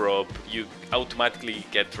Europe, you automatically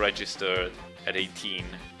get registered at 18.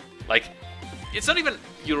 Like, it's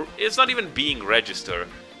not even being registered.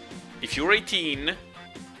 If you're 18,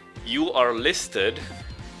 you are listed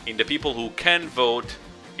in the people who can vote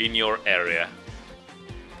in your area.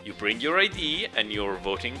 You bring your ID and your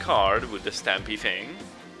voting card with the stampy thing.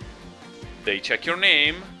 They check your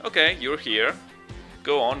name. Okay, you're here.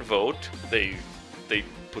 Go on, vote. They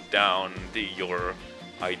put down your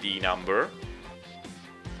ID number.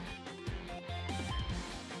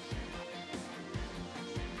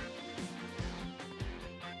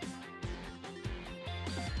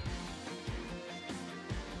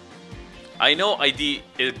 I know ID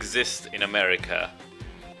exists in America.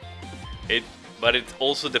 But it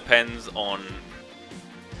also depends on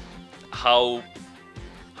how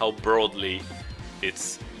broadly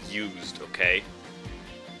it's used, okay?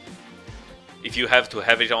 If you have to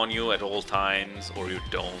have it on you at all times, or you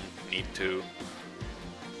don't need to.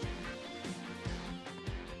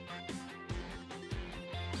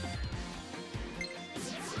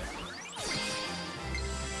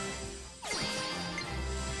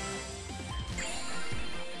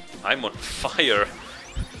 I'm on fire.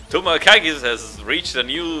 Tomoakagi has reached a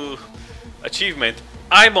new achievement.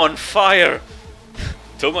 I'm on fire!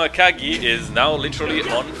 Tomoakagi is now literally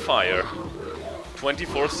on fire.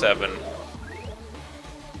 24/7.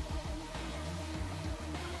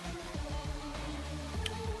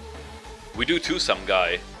 We do too, some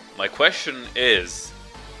guy. My question is,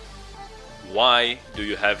 why do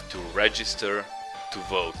you have to register to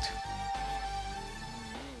vote?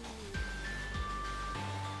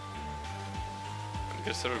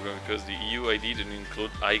 Because the EU ID didn't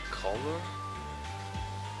include eye color?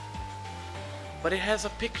 But it has a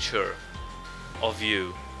picture of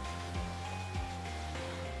you.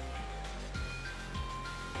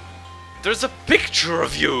 There's a picture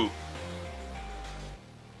of you!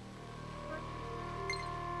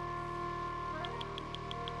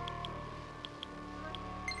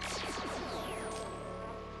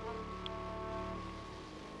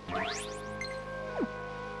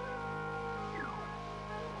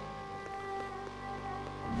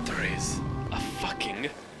 There is a fucking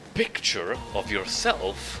picture of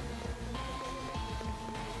yourself.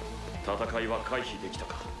 戦いは回避できた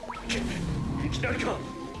か。いきなりか。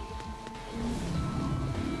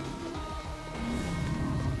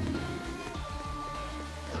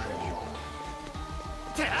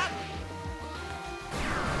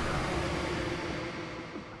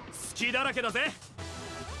隙だらけだぜ。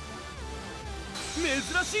珍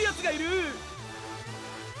しいやつがいる。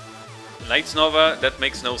Knights Nova, that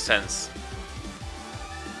makes no sense.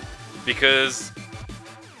 Because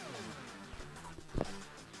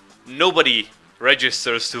nobody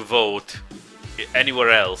registers to vote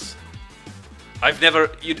anywhere else. I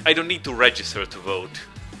don't need to register to vote.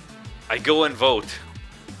 I go and vote.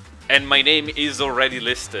 And my name is already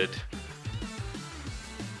listed.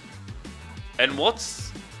 And what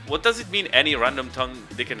does it mean, any random Tom,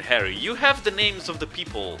 Dick and Harry? You have the names of the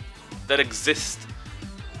people that exist.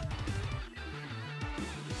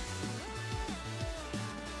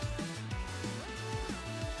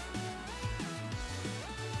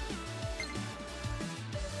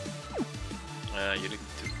 You need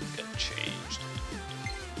to get changed.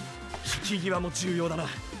 引き際も重要だな。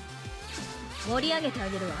盛り上げてあ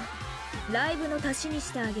げるわ。ライブの足しに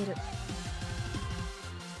してあげる。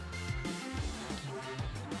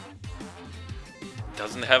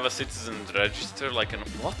Doesn't have a citizen register like an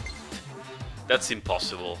what? That's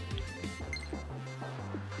impossible.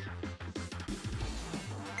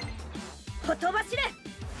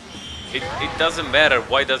 It doesn't matter.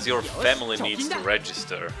 Why does your family needs to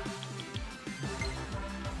register?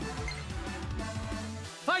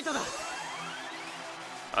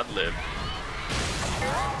 I'd live.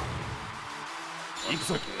 One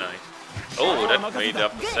fucking night. Oh, that made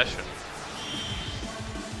up the session.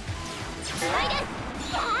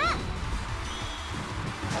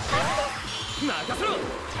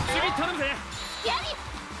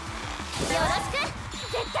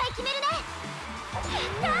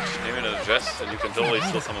 Name an address and you can totally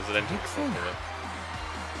steal someone's identity from it.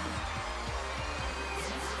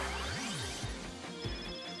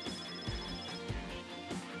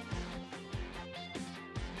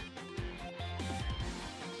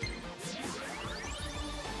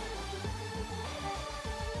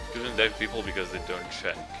 Shouldn't dead people because they don't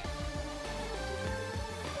check.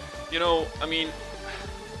 You know, I mean,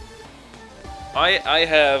 I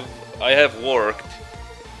have worked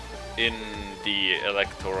in the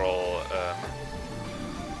electoral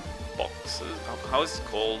boxes. How is it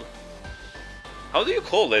called? How do you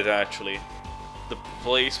call it actually? The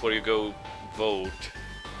place where you go vote.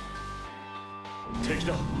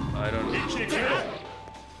 I don't know.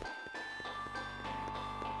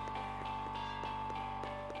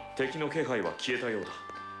 敵の気配は消えたようだ。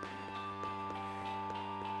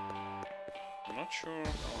 I'm not sure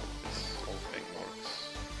how this whole thing works.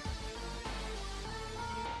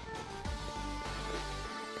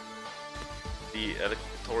 The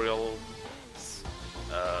electoral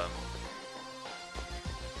I'm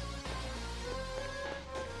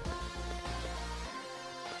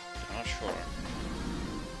not sure.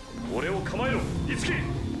 俺を構えろ、いつき。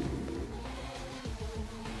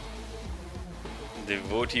 The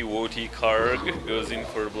Voti Woti Karg goes in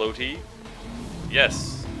for Bloaty.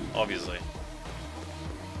 Yes, obviously.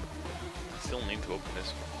 Still need to open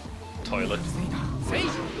this toilet.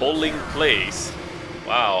 Polling place.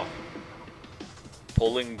 Wow.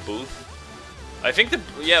 Polling booth. I think the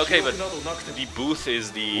okay, but the booth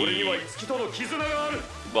is the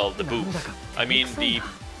well, the booth. I mean the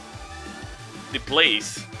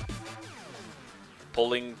place.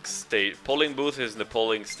 Polling booth is the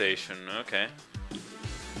polling station. Okay.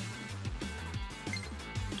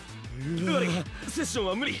 セッション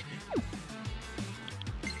は無理。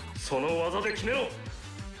その技で決めろ。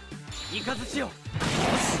イカズチよ。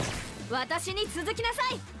私に続きなさ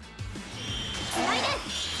い。つないで。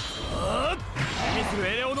ミスル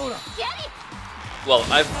エレオノーラ。 Well,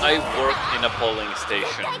 I've worked in a polling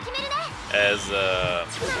station as a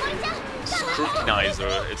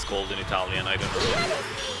scrutinizer. It's called in Italian. I don't know.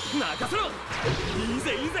 任せろ。いい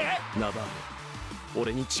ぜいいぜ。ナバール、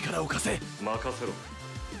俺に力を貸せ。任せろ。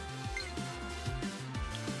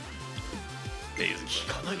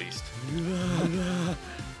 Basically, at least.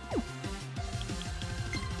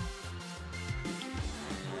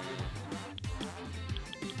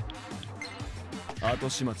 後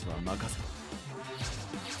始末は任せろ。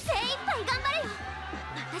精一杯頑張れよ。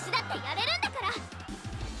私だってやれるんだから。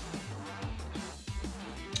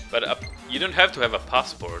 But you don't have to have a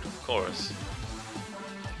passport, of course,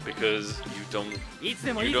 because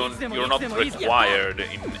you're not required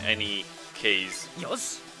in any case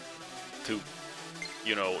to,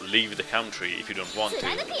 you know, leave the country if you don't want to.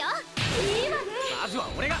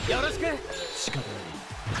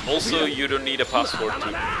 Also, you don't need a passport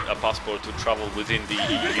to travel within the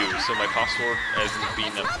EU. So my passport hasn't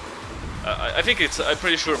been. I think it's. I'm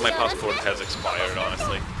pretty sure my passport has expired,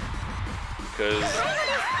 honestly, because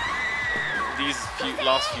these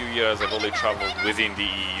last few years I've only traveled within the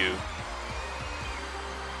EU.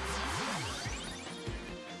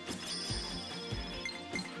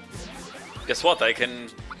 Guess what? I can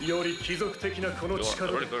go on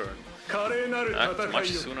early bird. Act much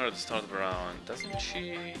sooner at the start of the round. Doesn't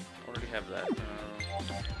she already have that?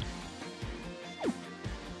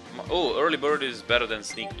 Oh, early bird is better than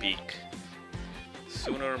sneak peek.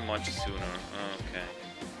 Sooner, much sooner. Okay.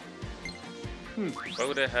 Why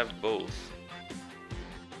would I have both?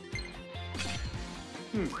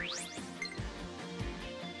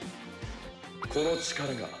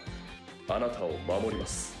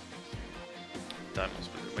 Diamond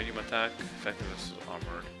split. Medium attack, effective versus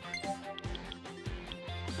armored.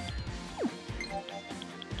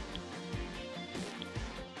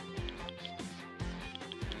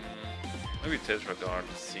 Maybe Tetragard,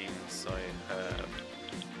 since I have.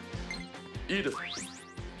 いいで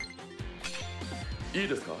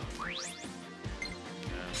すか? Yeah.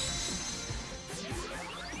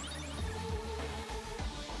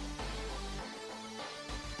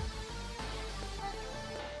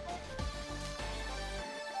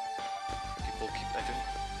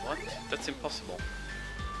 What? That's impossible.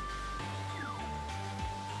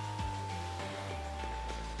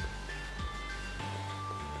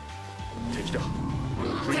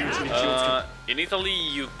 In Italy,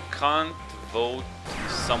 you can't vote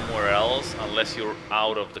somewhere else unless you're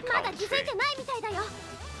out of the country.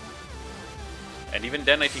 And even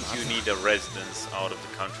then, I think you need a residence out of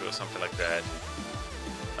the country or something like that.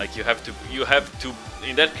 Like you have to,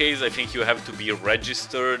 in that case, I think you have to be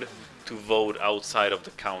registered to vote outside of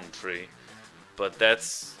the country, but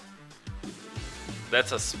that's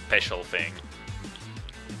a special thing,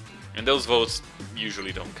 and those votes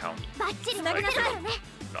usually don't count. Like,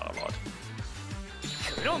 not a lot.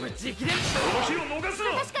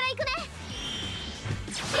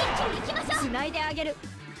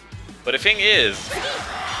 But the thing is,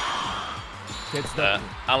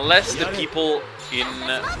 unless the people in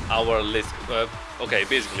our list, okay,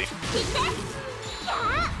 basically.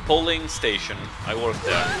 Polling station, I work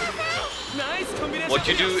there. What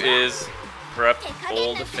you do is prep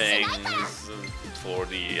all the things for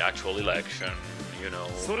the actual election, you know.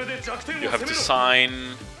 You have to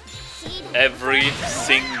sign every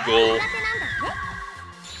single sheet.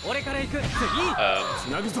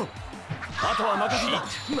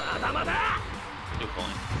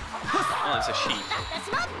 Oh, it's a sheet.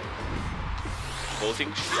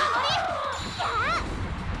 Voting sheet.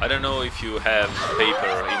 I don't know if you have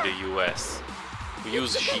paper in the US. We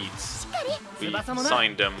use sheets. We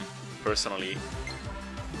sign them personally.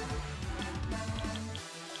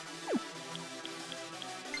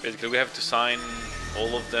 Basically, we have to sign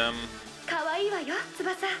all of them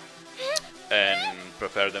and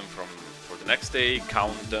prepare them for the next day,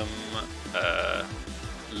 count them,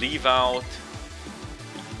 leave out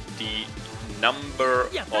the number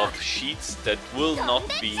of sheets that will not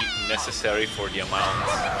be necessary for the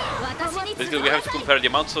amounts. Basically, we have to compare the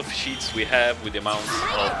amounts of sheets we have with the amounts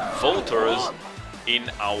of voters in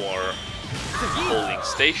our polling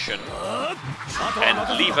station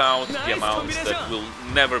and leave out the amounts that will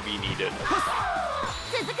never be needed.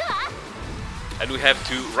 And we have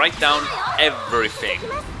to write down everything,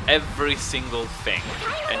 every single thing,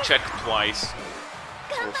 and check twice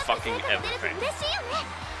for fucking everything.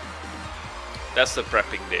 That's the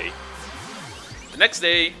prepping day. The next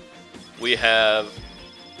day, we have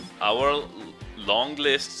our long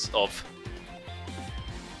lists of,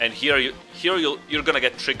 and here you're gonna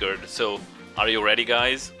get triggered. So, are you ready,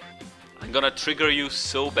 guys? I'm gonna trigger you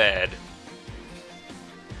so bad.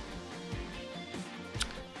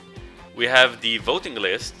 We have the voting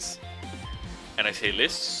lists, and I say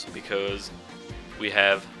lists because we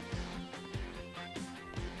have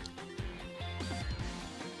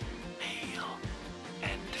male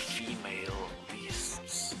and female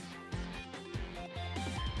lists.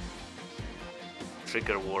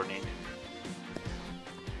 Trigger warning.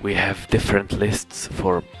 We have different lists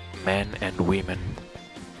for men and women,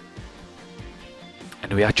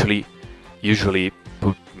 and we actually usually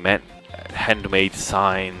put handmade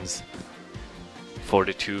signs for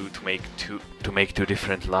the two to make two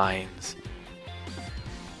different lines.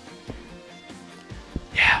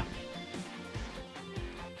 Yeah.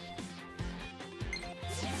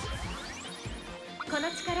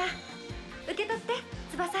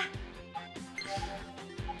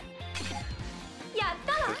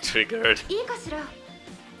 Triggered.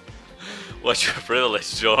 What's your privilege,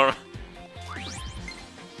 Jorm?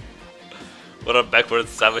 What a backward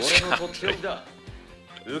savage country.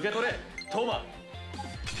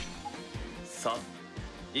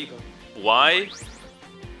 Why?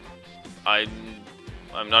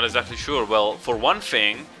 I'm not exactly sure. Well, for one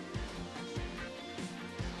thing,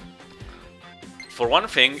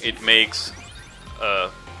 it makes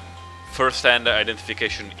first-hand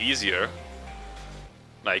identification easier.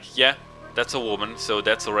 Like, yeah, that's a woman, so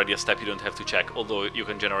that's already a step you don't have to check. Although you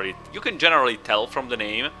can generally tell from the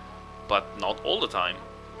name, but not all the time.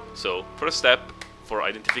 So first step for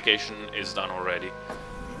identification is done already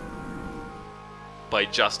by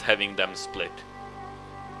just having them split.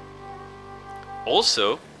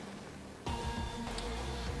 Also,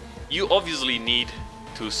 you obviously need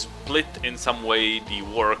to split in some way the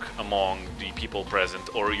work among the people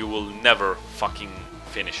present, or you will never fucking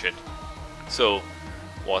finish it. So,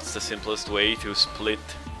 what's the simplest way to split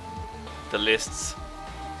the lists?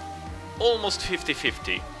 Almost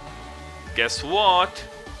 50-50. Guess what?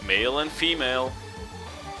 Male and female.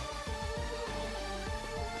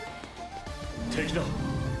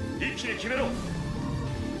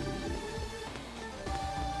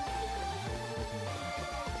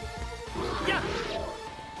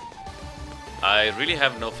 I really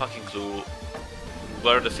have no fucking clue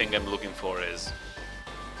where the thing I'm looking for is.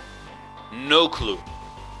 No clue.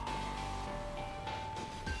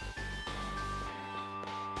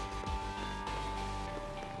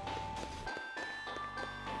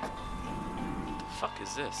 What the fuck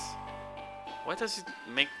is this? Why does it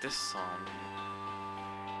make this sound?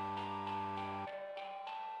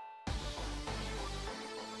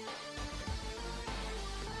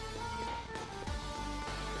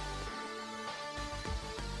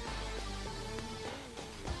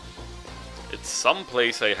 It's some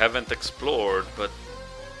place I haven't explored, but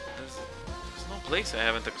there's no place I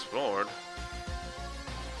haven't explored.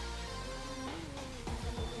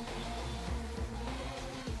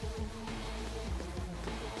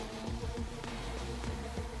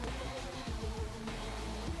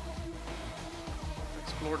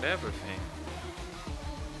 Explored everything.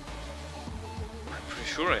 I'm pretty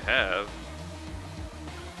sure I have.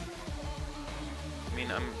 I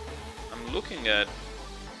mean, I'm looking at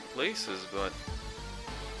places, but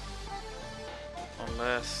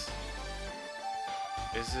unless,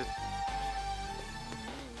 is it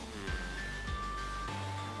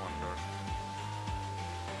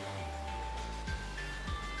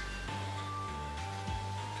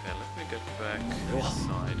me get back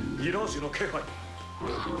inside. ミラージュの気配。はっ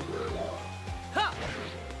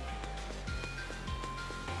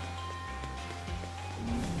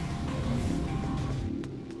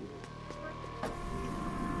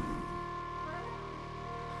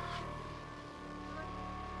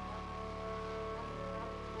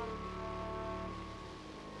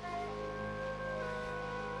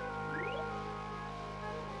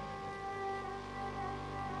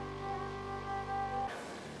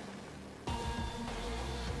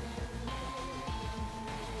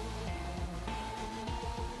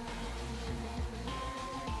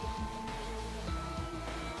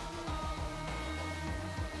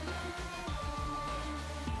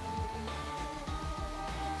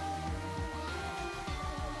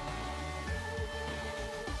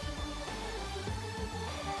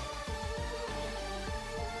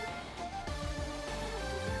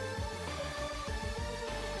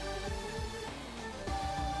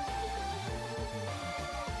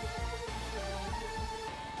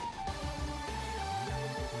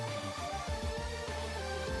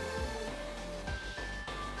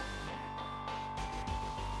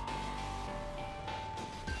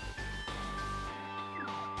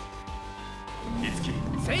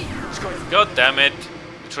God damn it!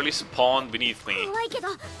 Literally spawned beneath me. 怖いけど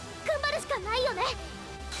頑張るしかないよね。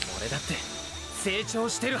俺だって成長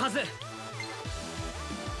してるはず。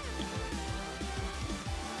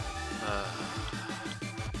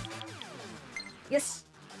よし。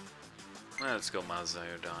 Let's go, Mazda,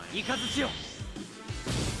 you're dying. イカズチよ。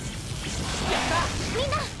みん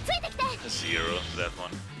なついてきて。 Zero, that one.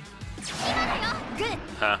 今だよ。グッ。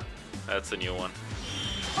 Ha, that's a new one.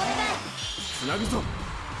 お願い。つなぐぞ。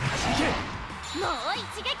行け。もう一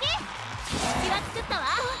撃。隙は作ったわ。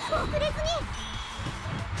遅れずに。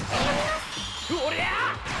おりゃ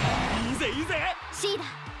いいぜいいぜ。シーラ、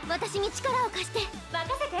私に力を貸して。任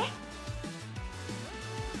せて。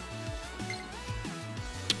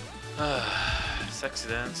 Sexy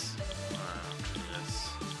dance.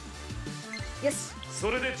 よし。そ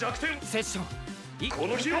れで弱点。セッション。こ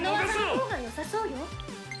の日を逃すな。方が良さそうよ。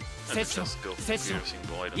セッション。 Just go for セッション。 piercing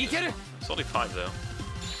void. いける。 It's only 5 though.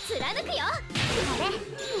 貫くよ。あれ。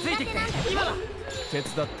ついてきて。今だ。手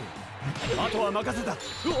伝って。あとは任せた。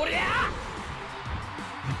おりゃ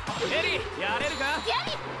エリー、やれるか。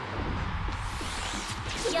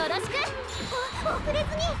よろしく。遅れず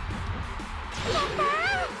に。やった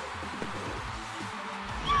ー。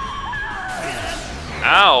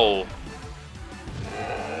 Ow!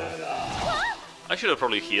 I should have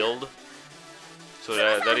probably healed. So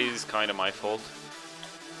that is kind of my fault.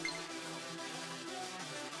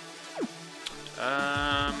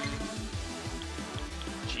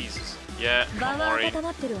 Jesus. Yeah, don't worry. Time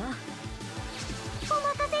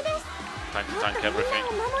to tank everything.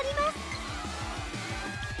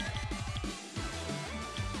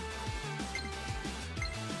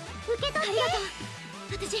 受け取って。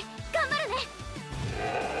私頑張るね。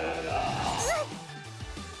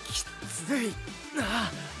きついな。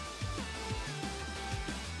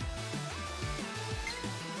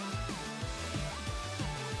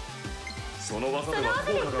その技では効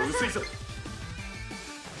果が薄いぞ。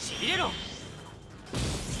しびれろ。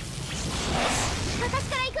私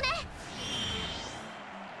から行くね。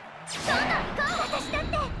どんどん行こう。私だっ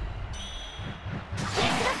て。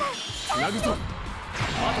つなぐぞ。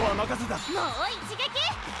あとは任せた。もう一撃。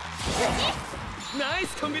ナイス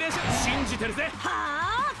コンビネーション。信じてるぜ。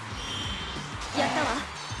はあ。やったわ。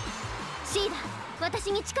シーラ、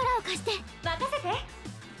私に力を貸して。任せて。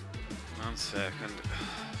 1 second.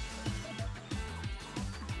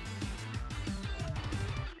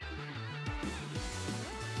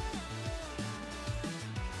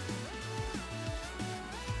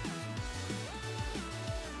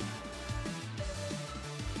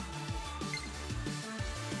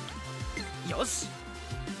 Yosh.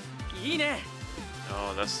 いいね。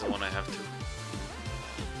 Oh, that's the one I have to.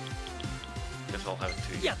 Guess I'll have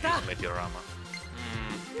to use Yatta! Meteorama.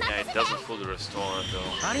 Yeah, it doesn't fully restore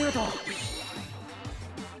though. ありがとう。 It's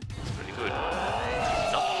pretty good.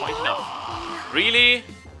 Not quite enough. Really?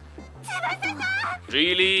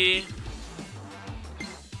 Really?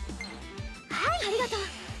 はい、ありがとう。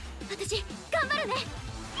私頑張るね。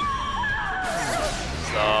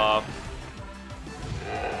 Stop.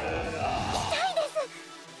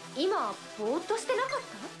 今ぼーっとしてなかった？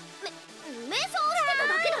瞑想してた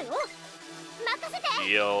だけだよ。任せて。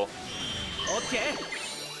 Heal. オッケー。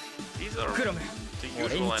 These are クロム。 the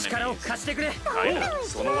俺 usual に力を enemies. 貸してくれ。 Kinda.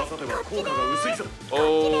 その技では効果が薄いぞ。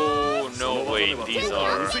 Oh no! Wait, these 効果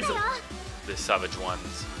が are 薄いぞ。 the savage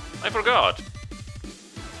ones. I forgot.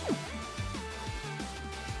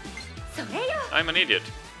 それよ。 I'm an idiot.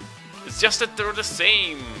 It's just that they're the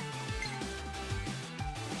same.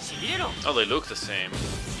 しびれろ。 Oh, they look the same. こ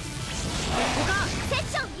こか。セッ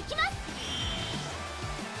ション行きます。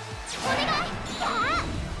お願い。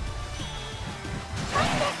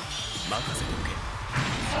任せておけ。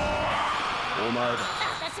お前だ。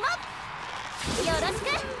私もよろし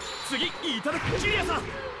く。次いただく。ジュリアさん。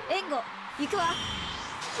援護行くわ。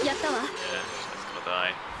やったわ。 Yeah, she's gonna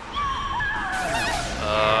die.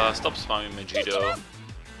 Stop spamming Megiddo.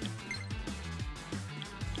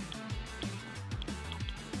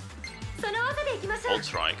 その技で行きましょう。 Ult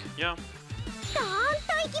strike. Yeah, ドーン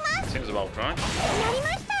と行きます。 seems about right. やりま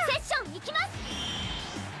した。セッション行きます。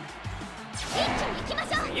一気に行きまし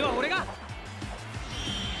ょう。次は俺が。こ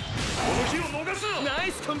の日を逃すな。ナ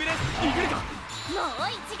イスコンビネ。いけるか。も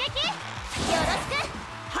う一撃。よろしく。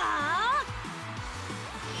はあ。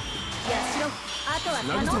やしろ。あとは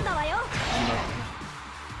頼んだわよ。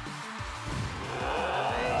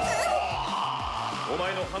お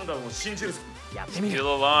前の判断を信じるぞ。やってみる。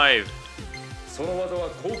 Still alive. その技は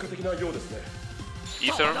効果的なようですね。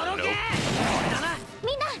 Ether? 驚 Nope. け。だな。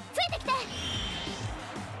みんなついてきて。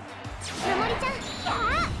のもりちゃん。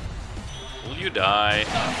ああ。 Will you die?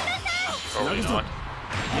 Probably not. や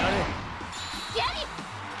れ。やり。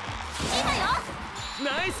今よ。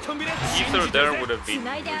ナイスコンビネ。 Ether there would have been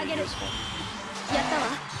繋いであげ really る。 useful. やったわ。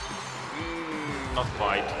 Not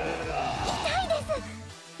quite. 痛いです。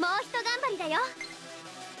もうひと頑張りだよ。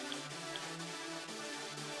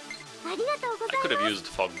ありがとうご I ざ could い have ます。 used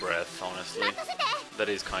fog breath, honestly. 任せて。 That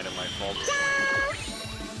is kind of my fault.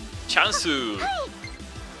 じゃーん。 Chansu! はい。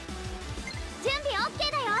準備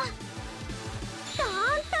OK だよ。ドーン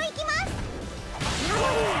と行きます。ヤモ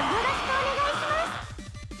リンよろしくお願いします。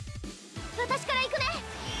私から行くね。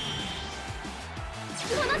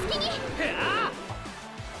この隙に。へあ。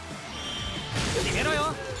決めろ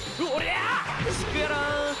よ。おりゃ。しくやらん。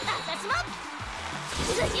私も。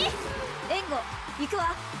次。援護行く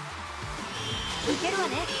わ。いけるわ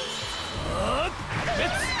ね。レッ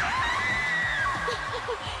ツ。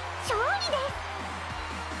勝利で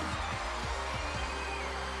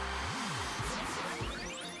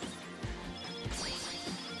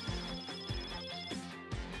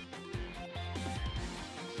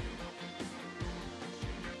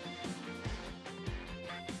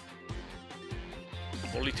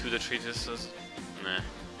す。 Only 2 the treatises? Nah.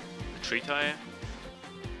 The treaty?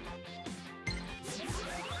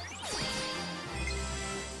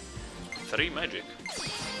 Three magic.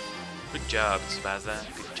 Good job, Spaza.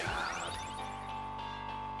 Good job.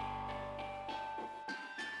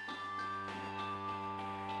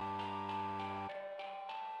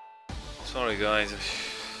 Sorry, guys.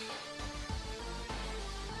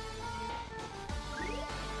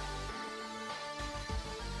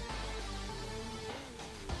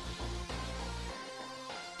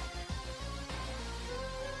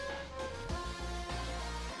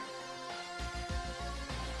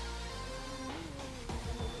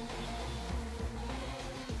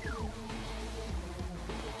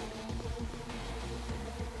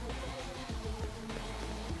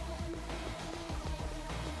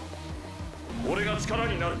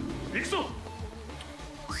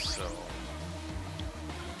 So,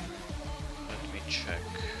 let me check.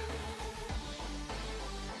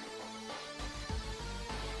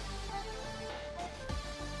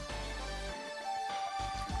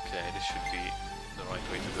 Okay, this should be the right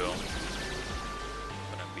way to go.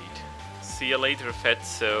 Gonna beat. See you later,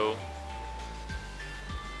 Fetso.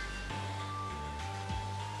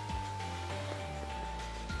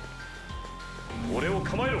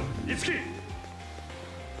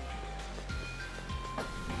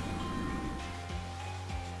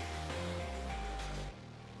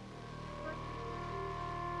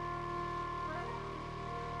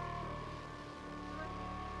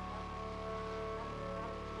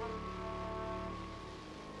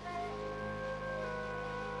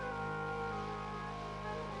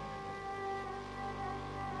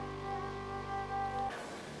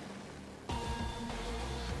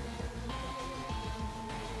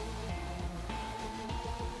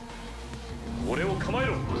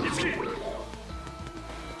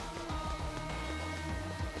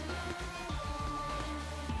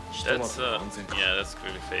 That's yeah, that's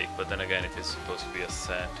clearly fake, but then again it is supposed to be a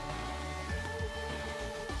set.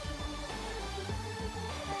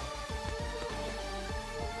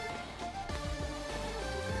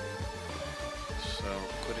 So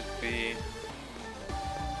could it be?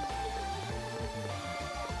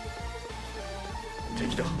 No,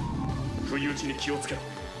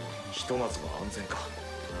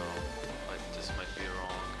 this might be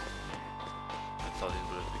wrong. I thought it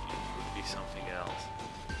would be something else.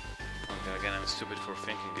 Okay, again, I'm stupid for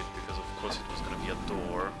thinking it because of course it was gonna be a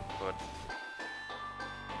door, but...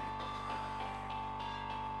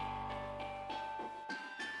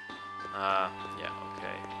 yeah,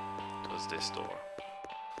 okay. It was this door.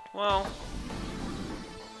 Well...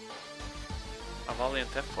 a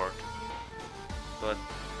valiant effort, but...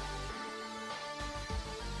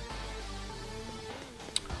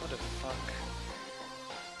 what the fuck?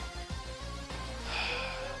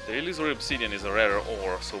 The illusory obsidian is a rare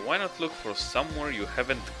ore, so why not look for somewhere you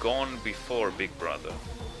haven't gone before, big brother?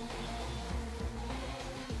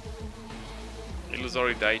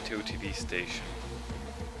 Illusory Daito TV station.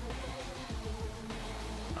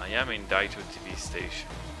 I am in Daito TV station.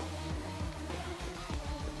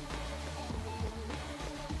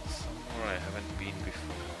 Somewhere I haven't been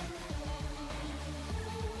before.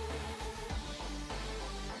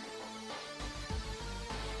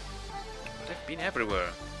 But I've been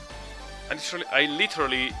everywhere. I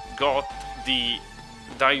literally got the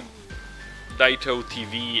Daito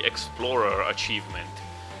TV Explorer achievement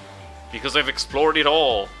because I've explored it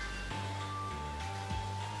all.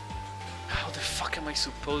 How the fuck am I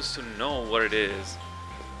supposed to know where it is?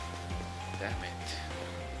 Damn it.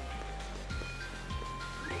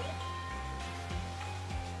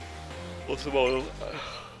 What's about?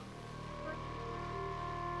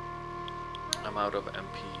 I'm out of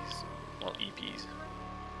MPs. Well, EPs.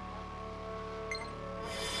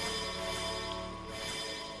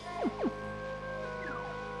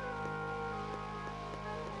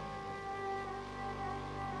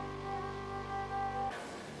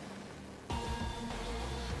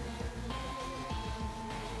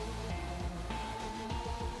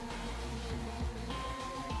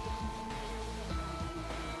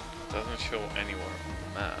 Doesn't show anywhere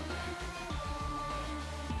on the map.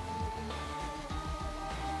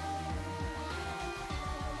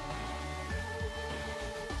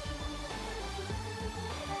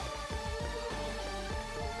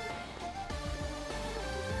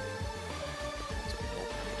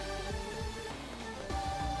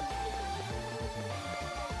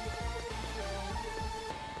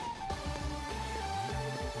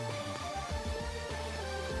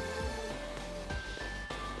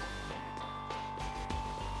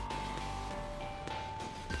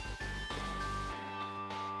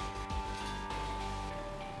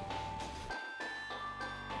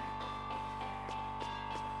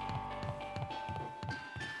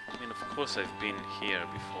 Of course I've been here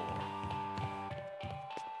before.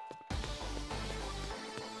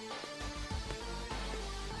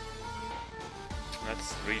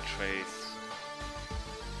 Let's retrace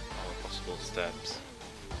our possible steps.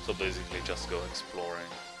 So basically just go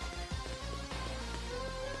exploring.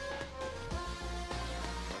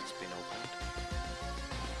 That's been opened.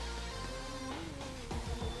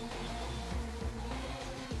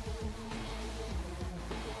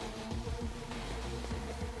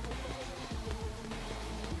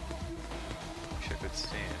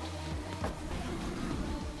 See it.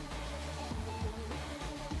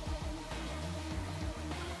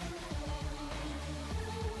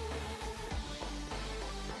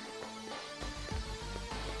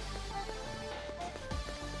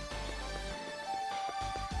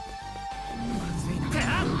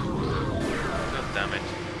 God damn it.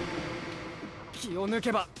 気を抜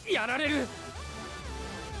けばやられる。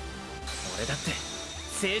俺だって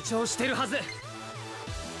成長してるはず。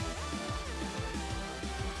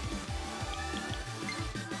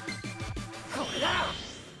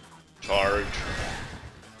 Charge.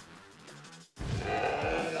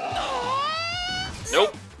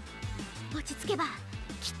 Nope.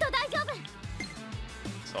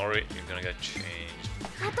 Sorry, you're gonna get changed.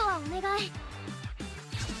 あとはお願い。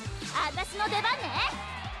私の出番ね。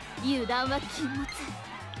油断は禁物。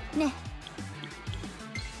ね。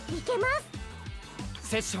いけます。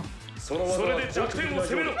セッション。それで弱点を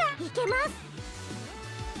攻めろ。いけます。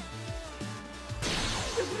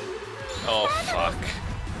 Oh fuck.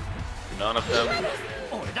 None of them.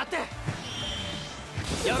 俺だって。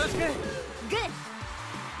よろしく。グッ。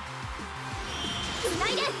つな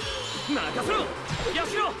いで。任せろ。や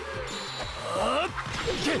しろ。あっ。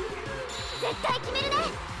いけ。絶対決めるね。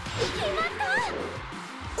決まった。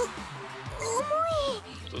重い。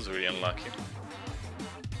That was really unlucky.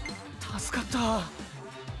 助かった。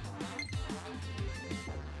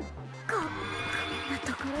こんな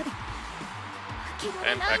ところで。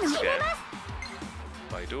 And X again.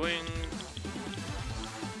 By doing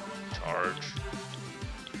charge.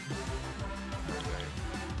 Okay.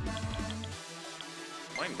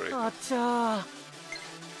 Mind break. あっちゃ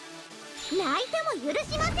泣いても許し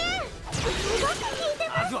ません。すごく効いて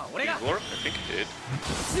ます。まずは俺が。Did it work? I think it did.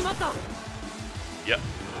 しまった。Yeah.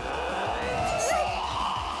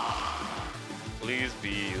 Please be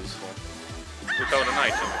useful. Without an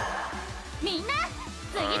item.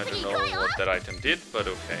 I don't know what that item did, but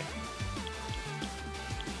okay.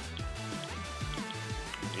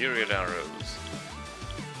 Myriad arrows.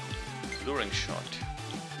 Luring shot.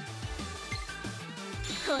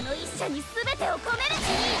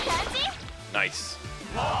 Nice.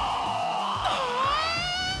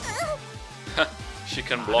 She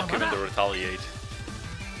can block him and retaliate.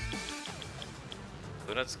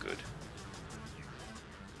 So that's good.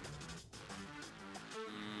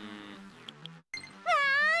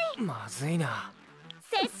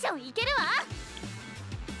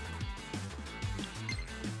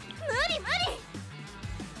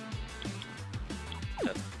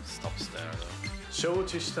 That stops there though.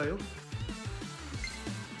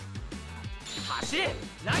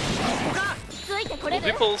 Will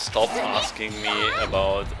people stop asking me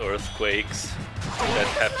about earthquakes that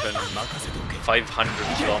happen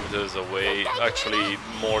 500 kilometers away? Actually,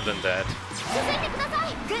 more than that.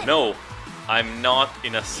 No, I'm not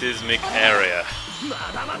in a seismic area.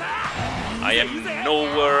 I am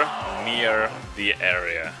nowhere near the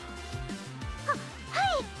area.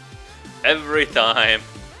 Every time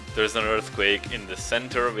there's an earthquake in the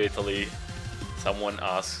center of Italy, someone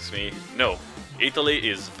asks me, no, Italy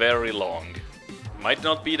is very long. Might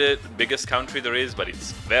not be the biggest country there is, but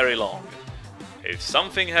it's very long. If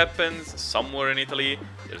something happens somewhere in Italy,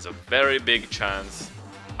 there's a very big chance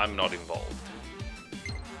I'm not involved.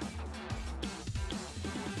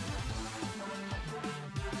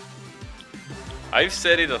 I've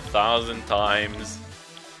said it 1,000 times.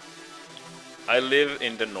 I live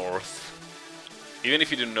in the north. Even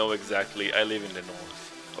if you don't know exactly, I live in the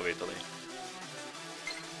north of Italy.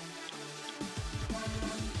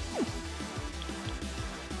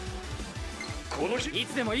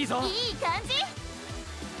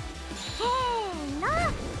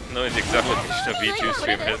 No, it's exactly what V2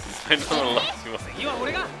 stream has. I don't know.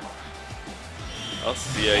 I'll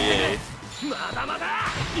CIA.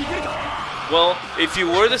 Well, if you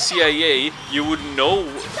were the CIA, you would know.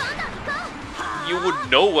 You would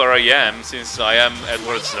know where I am, since I am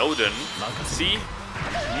Edward Snowden. See?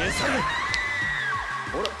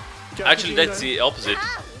 Actually, that's the opposite.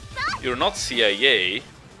 You're not CIA,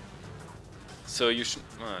 so you should.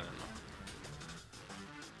 I don't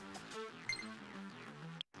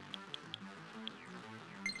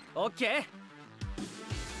know. Okay.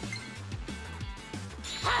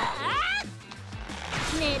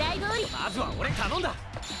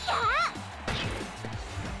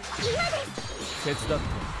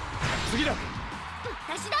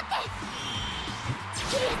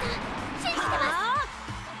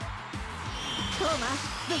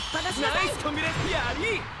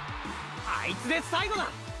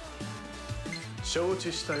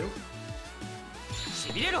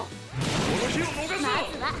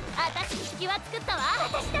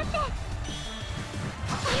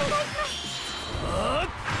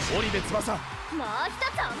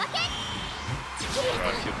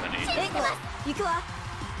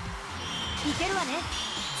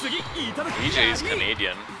 DJ is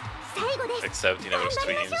Canadian, except he never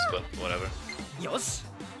streams, but whatever.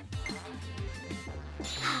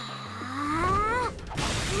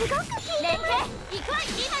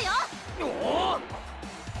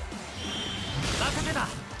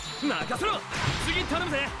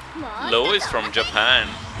 Lo is from Japan.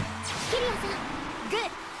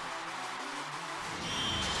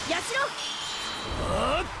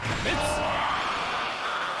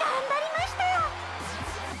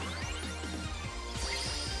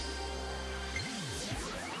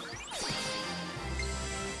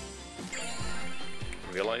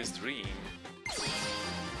 Realized dream.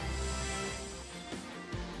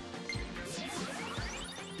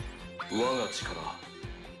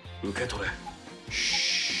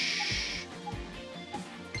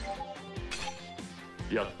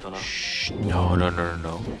 Shh.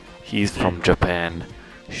 No. He's from Japan.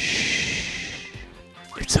 Shh.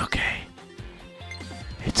 It's okay.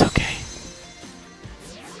 It's okay.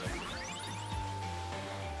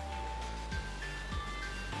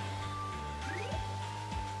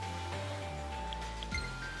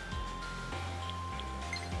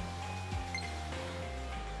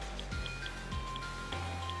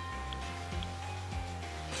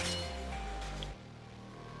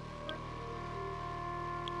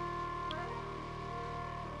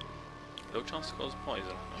 Low chance to cause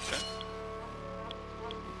poison. Okay.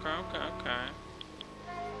 Okay.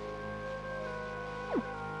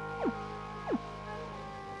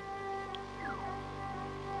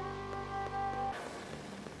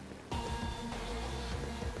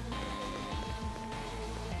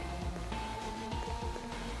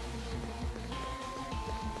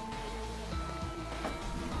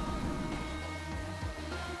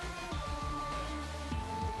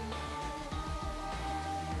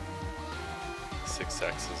 6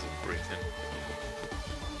 axes of Britain.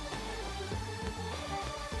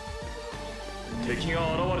 敵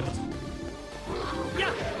が現れたぞ。や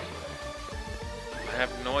っ I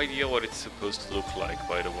have no idea what it's supposed to look like,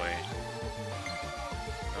 by the way.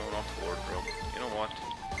 No, not wardrobe. You know what?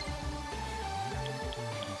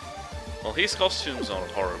 Well, his costumes are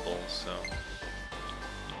horrible, so...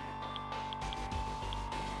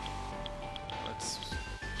 Let's...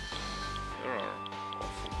 Here are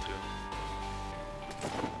awful too.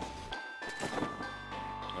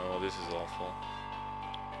 No, this is awful.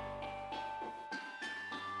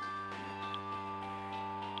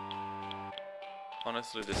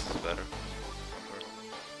 Honestly, this is better.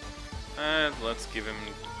 And let's give him...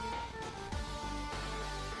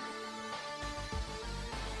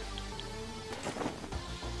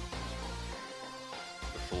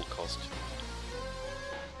 the full costume.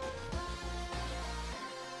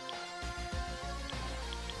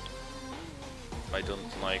 I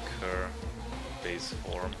don't like her base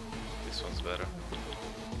form. This one's better.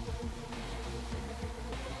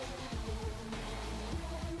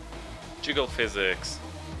 Jiggle physics.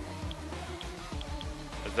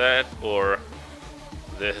 That or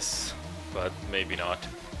this, but maybe not.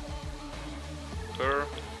 Her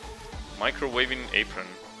microwaving apron.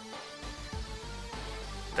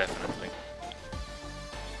 Definitely.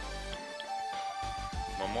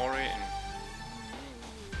 Momori and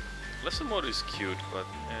Lesson mode is cute, but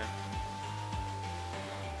yeah.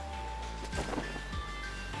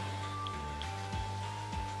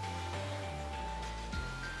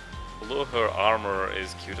 Although her armor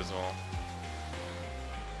is cute as well.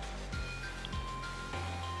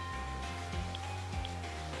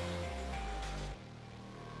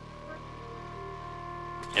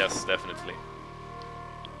 Yes, definitely.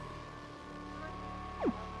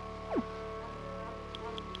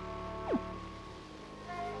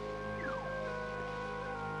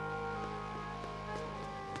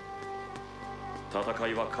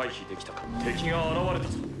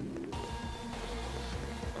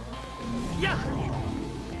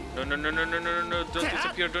 No, no, no, no, no, no, no, don't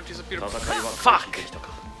disappear, don't disappear. Fuck!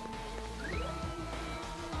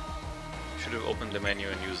 Should have opened the menu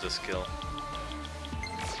and used the skill.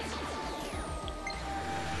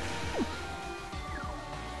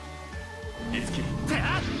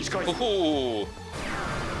 Ooh!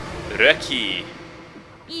 Lucky!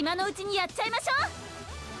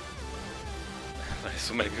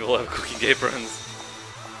 So many people have cooking aprons.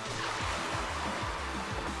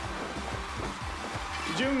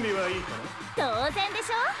 準備はいいかな。当然で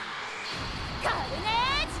しょ。カルネ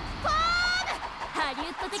ージポーム。ハリ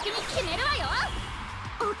ウッド的に決めるわよ。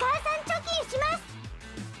お母さん貯金します。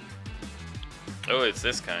Oh, it's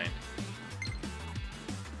this kind.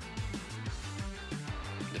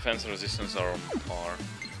 Defense and resistance are on par.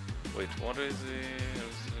 Wait, what is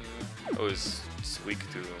it? Oh, it's weak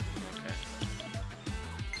to. Okay.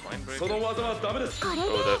 Mind break. Oh,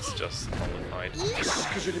 that's just modified.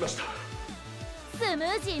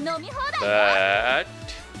 That.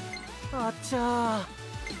 あっちゃ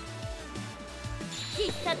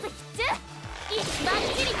必殺必中。一番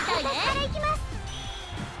きりみたいね。行きます。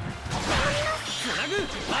つなぐ任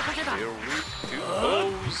せた Here we go.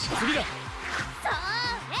 次だ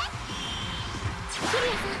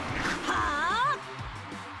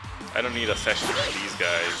I don't need a session with these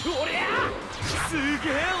guys. おりゃす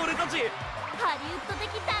げえ俺たち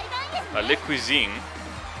A Le Cuisine,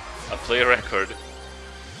 a play record.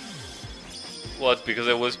 What? Because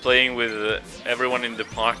I was playing with everyone in the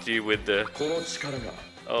party with the...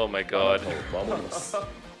 Oh my god.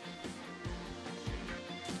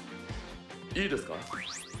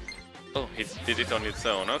 Oh, he did it on its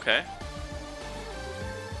own, okay.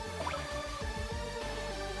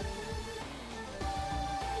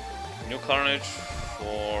 New Carnage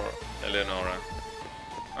for Eleonora.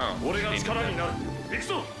 Oh,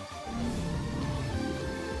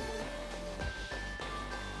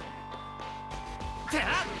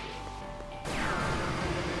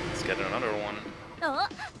 let's get another one. Oh,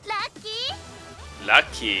 lucky!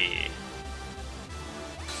 Lucky!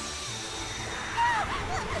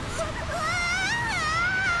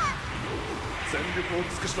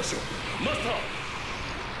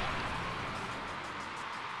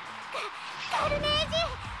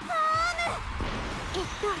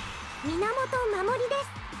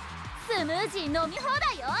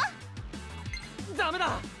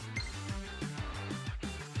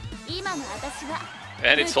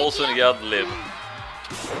 And it's also the ad lib.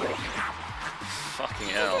 Fucking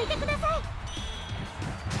hell.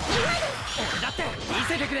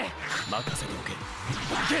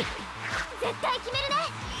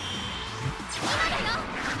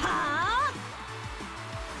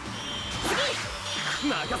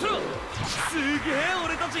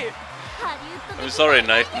 I'm sorry,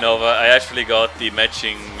 Night Nova. I actually got the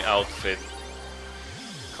matching outfit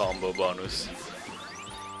combo bonus.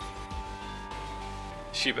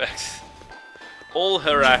 Sheebax. All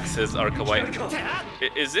her axes are kawaii.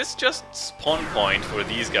 Is this just spawn point for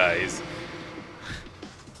these guys?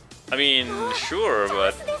 I mean, sure,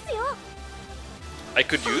 but I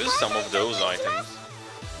could use some of those items.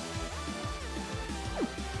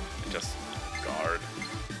 Just guard.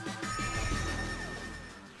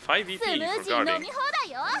 5 EP for guarding.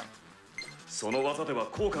 その技では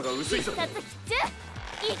効果が薄いぞ。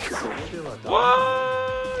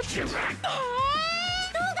 What?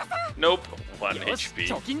 Nope. 1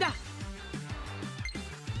 HP.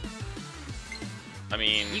 I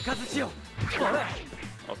mean...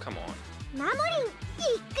 Oh, come on.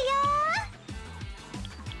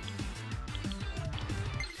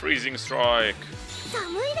 Freezing strike.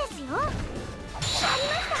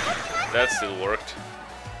 That still worked.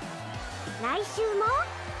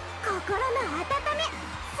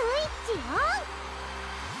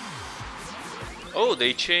 Oh,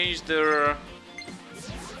 they changed their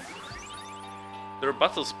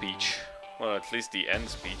battle speech. Well, at least the end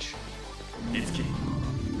speech.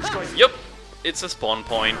 Yup, it's a spawn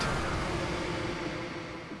point.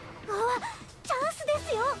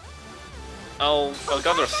 I'll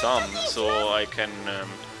gather some so I can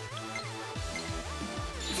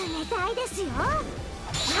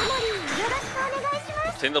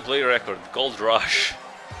obtain the player record, Gold Rush.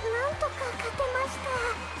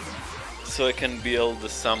 So I can build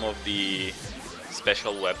some of the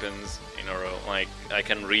special weapons in a row. Like, I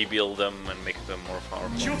can rebuild them and make them more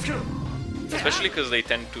powerful. Especially because they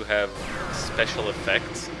tend to have special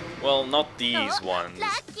effects. Well, not these ones,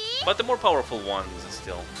 but the more powerful ones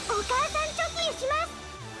still.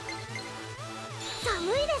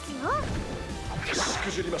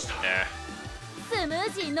 Yeah.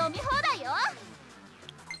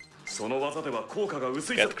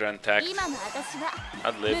 Get Grand Tax.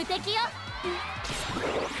 Ad lib.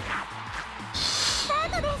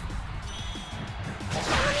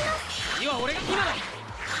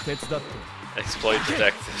 Exploit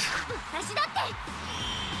detected.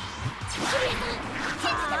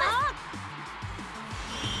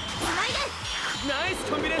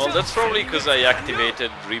 Well, that's probably because I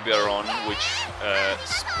activated Riberon, which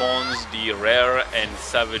spawns the rare and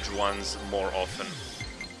savage ones more often.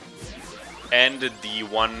 And the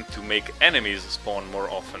one to make enemies spawn more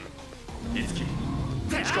often.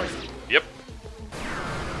 Yep.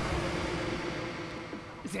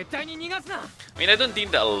 I mean, I don't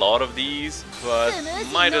need a lot of these, but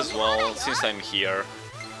might as well since I'm here.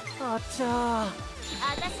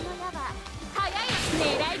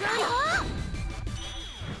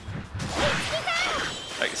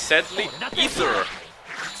 Like, sadly, Ether.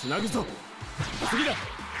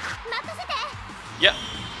 Yeah,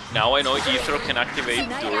 now I know Ether can activate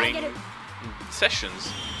during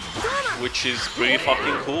sessions, which is pretty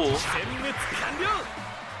fucking cool.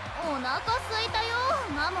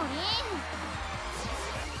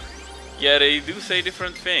 Yeah, they do say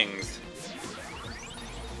different things.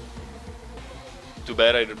 Too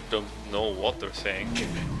bad I don't know what they're saying.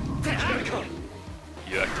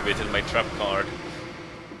 You activated my trap card.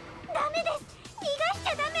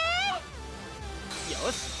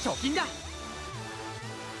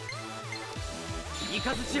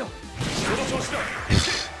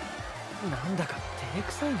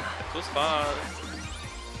 That was fast.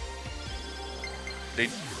 They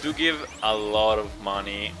do give a lot of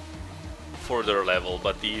money for their level,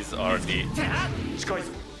 but these are the...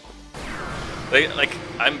 Like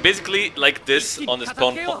I'm basically like this on the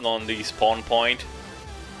spawn point.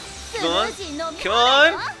 Come on, come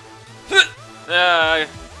on!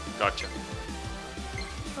 Gotcha.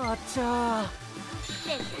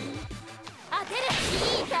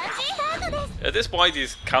 At this point,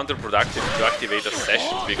 it's counterproductive to activate a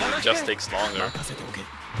session because it just takes longer.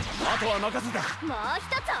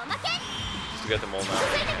 To get them all now.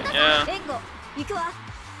 Yeah.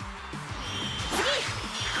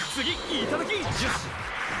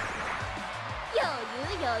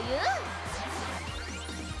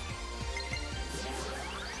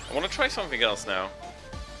 I want to try something else now.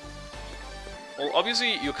 Well,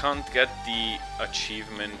 obviously you can't get the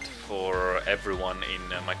achievement for everyone in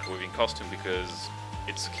microwaving costume because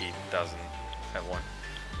Itsuki doesn't have one.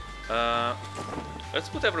 Let's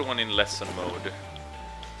put everyone in lesson mode.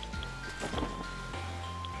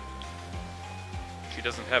 She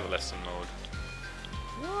doesn't have a lesson mode.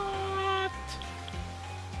 What?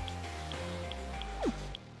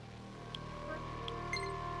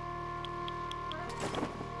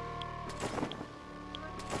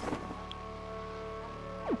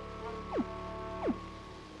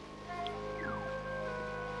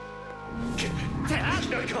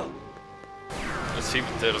 Let's see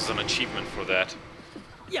if there's an achievement for that.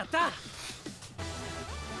 やった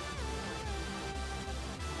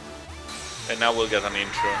And now we'll get an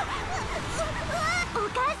intro. お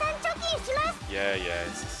母さん貯金します。 Yeah, yeah,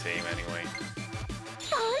 it's the same anyway.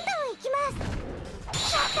 どんどん行きます。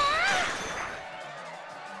やったー。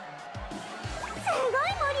すごい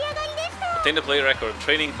盛り上がりでした。 Attain the play record,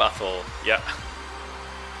 training battle. Yeah.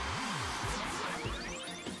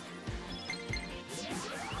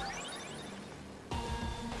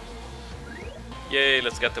 Yay,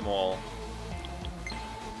 let's get them all.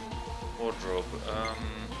 Wardrobe.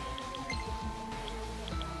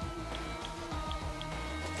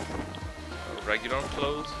 Regular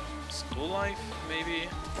clothes? School life, maybe?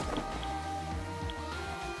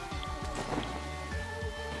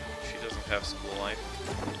 She doesn't have school life.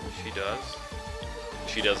 She does.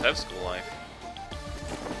 She does have school life.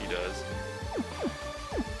 He does.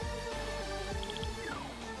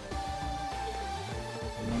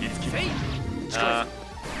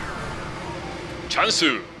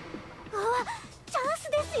 Chansu!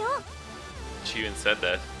 She even said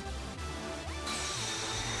that.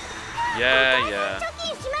 Yeah, yeah.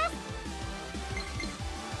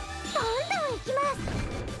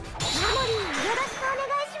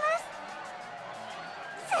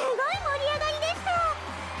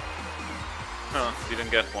 Huh,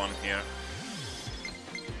 didn't get one here.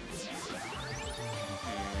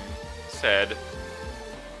 Sad.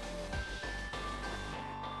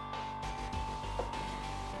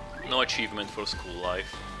 No achievement for school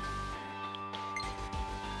life.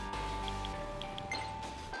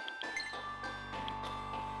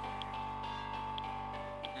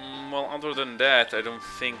 Well, other than that, I don't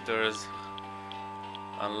think there's...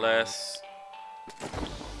 Unless...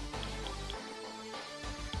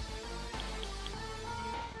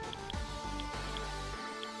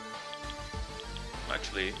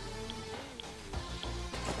 Actually...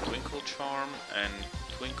 Twinkle Charm and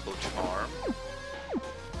Twinkle Charm.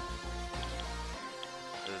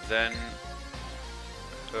 Then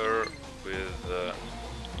her with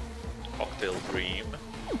Cocktail Dream.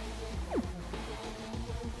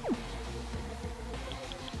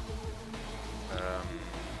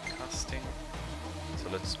 Casting. So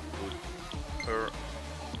let's put her,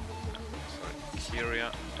 sorry, Kiria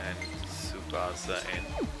and Tsubasa in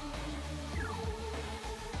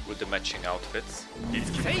with the matching outfits.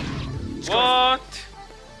 What?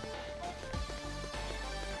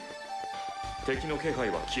 敵の気配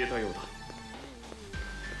は消えたよう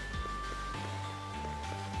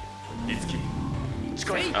だ。いつき、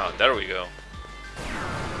近い。Oh, there we go.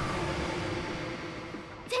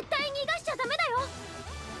 絶対逃がしちゃダメだよ。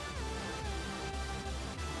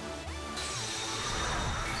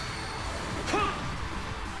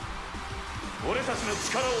俺たちの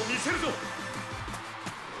力を見せるぞ。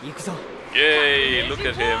行くぞ。 Yay! Look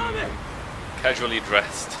at him, casually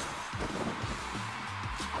dressed.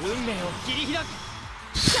 運命を切り開く。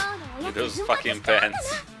 With those fucking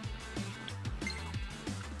pants.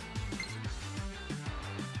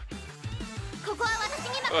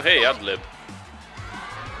 Oh hey, Adlib.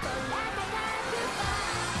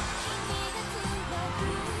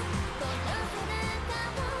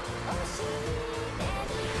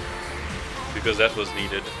 Because that was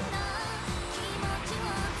needed.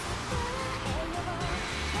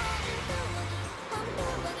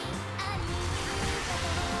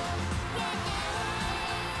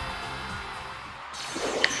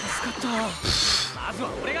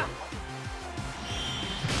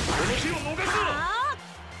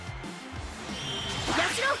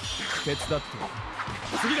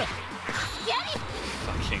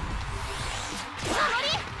 Fucking.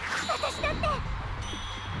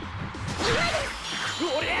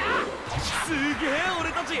 おりゃすげえ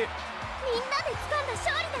俺たち。みんなで掴んだ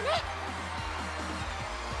勝利だね。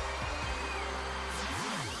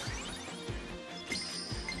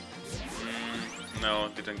 No,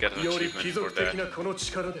 didn't get an achievement for that.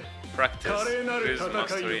 Practice, is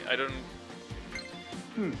mastery. I don't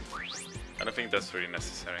think that's really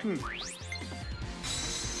necessary.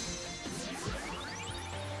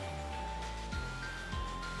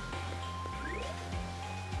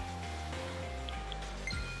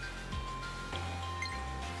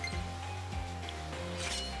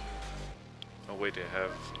 Oh wait, they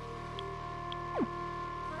have.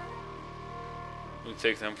 Will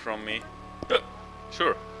take them from me.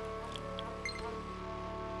 Sure.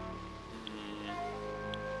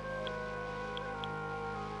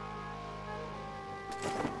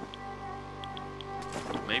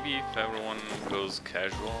 Maybe if everyone goes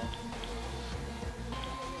casual.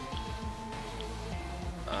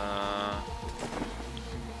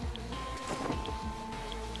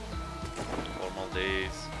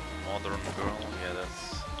 nowadays. Modern girl, yeah,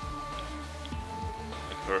 that's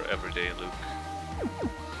like her everyday look.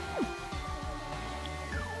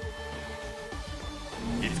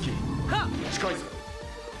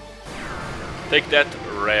 Take that,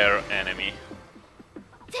 rare enemy.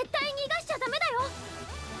 絶対逃がしちゃダメだよ。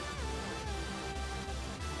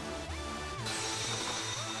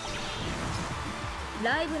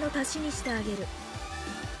ライブの足しにしてあげる。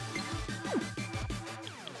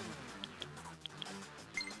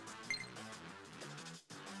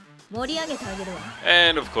盛り上げてあげるわ。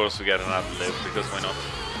And of course we get an uplift because why not?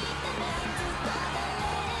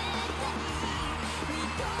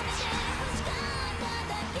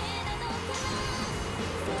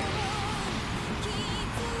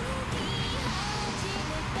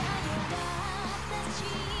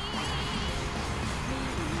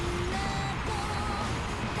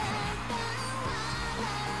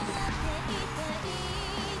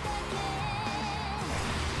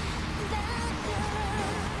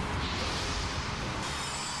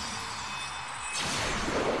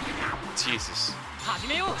 Jesus.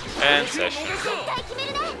 And session.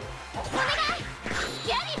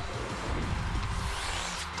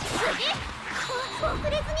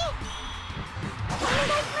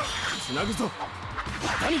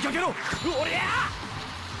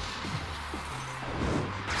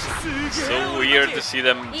 So weird to see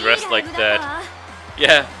them dressed like that.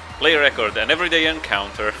 Yeah, play record, an everyday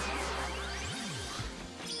encounter.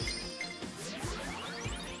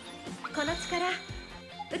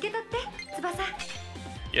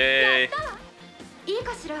 Yay!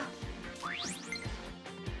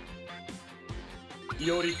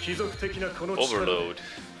 Overload.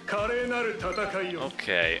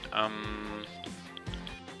 Okay,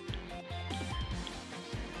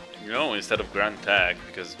 no, instead of Grand Tag,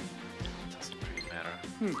 because it doesn't really matter.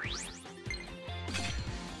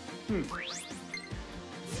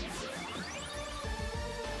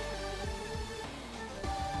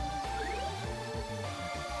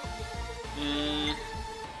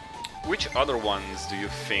 Which other ones do you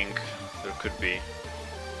think there could be?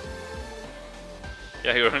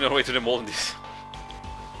 Yeah, you're on your way to the Moldies.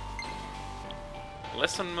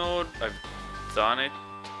 Lesson mode, I've done it.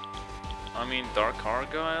 I mean, Dark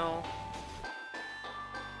Argyle.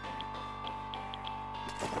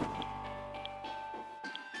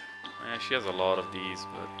 Yeah, she has a lot of these,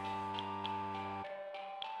 but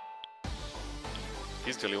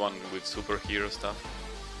he's the only one with superhero stuff.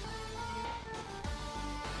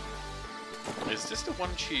 Is this the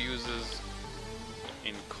one she uses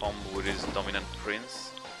in combo with his dominant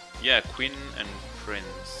prince? Yeah, Queen and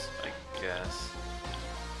Prince, I guess.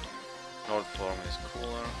 Nord form is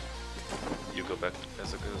cooler. You go back to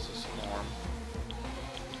Pegasus form.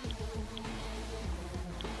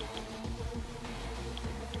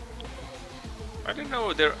 I don't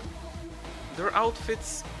know, their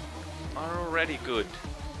outfits are already good.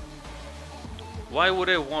 Why would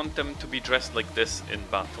I want them to be dressed like this in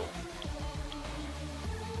battle?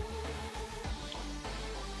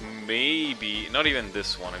 Maybe, not even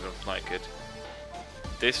this one, I don't like it.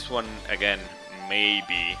 This one, again,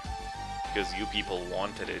 maybe, because you people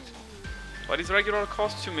wanted it. But his regular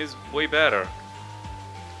costume is way better.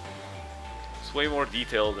 It's way more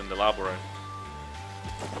detailed and elaborate.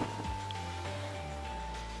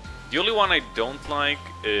 The only one I don't like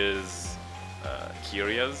is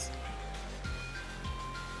Kiria's.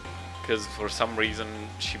 Because for some reason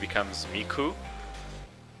she becomes Miku.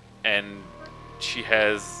 And she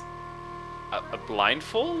has a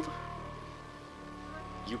blindfold?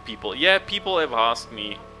 You people. Yeah, people have asked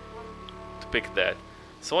me to pick that.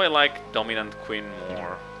 So I like Dominant Queen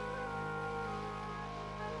more.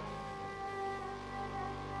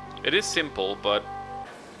 It is simple, but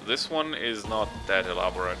this one is not that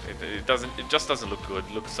elaborate. It just doesn't look good.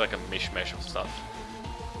 It looks like a mishmash of stuff.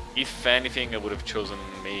 If anything, I would have chosen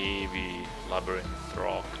maybe Labyrinth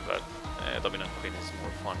Rock, but Dominant Queen is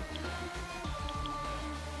more fun.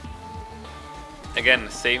 Again,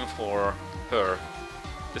 same for her.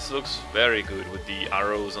 This looks very good with the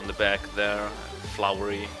arrows on the back there,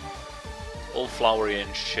 flowery, all flowery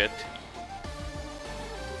and shit.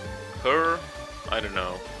 Her, I don't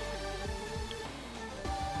know.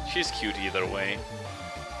 She's cute either way.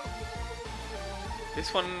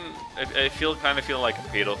 This one, I kind of feel like a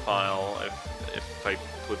pedophile if I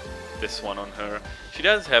put this one on her. She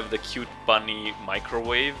does have the cute bunny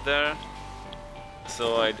microwave there,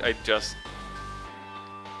 so I just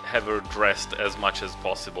have her dressed as much as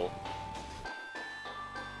possible.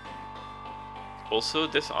 Also,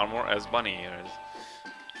 this armor has bunny ears.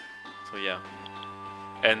 So yeah.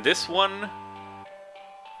 And this one,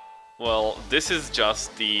 Well, this is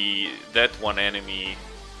just that one enemy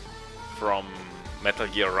from Metal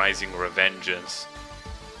Gear Rising Revengeance.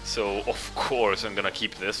 So of course I'm gonna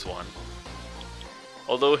keep this one.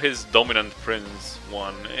 Although his Dominant Prince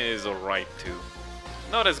one is alright too.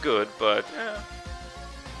 Not as good, but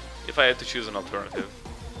if I had to choose an alternative.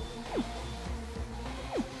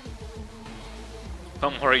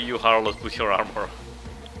 Don't worry, you harlot, put your armor.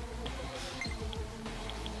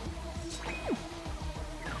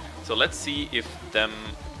 So let's see if them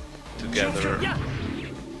together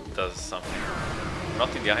does something.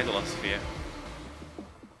 Not in the Eidolon Sphere.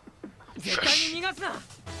 Shush.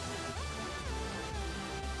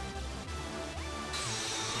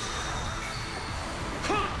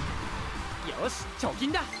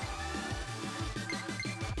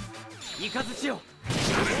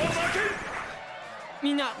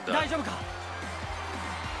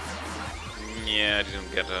 Yeah, I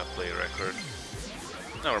didn't get a play record.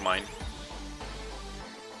 Never mind.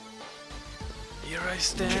 Here I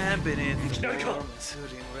stand beneath the warm and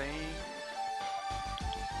soothing rain.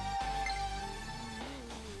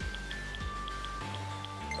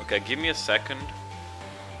 Okay, give me a second.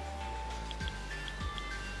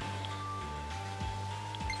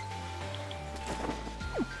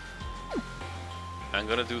 I'm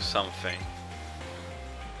gonna do something.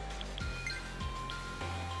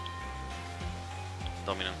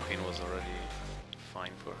 Dominant Queen was already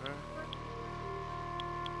fine for her.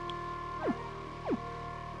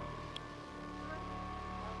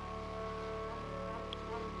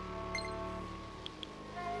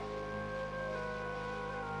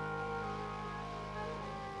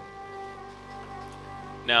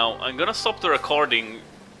 Now, I'm gonna stop the recording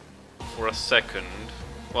for a second.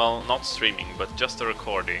 Well, not streaming, but just the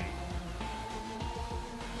recording.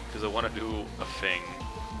 Because I want to do a thing.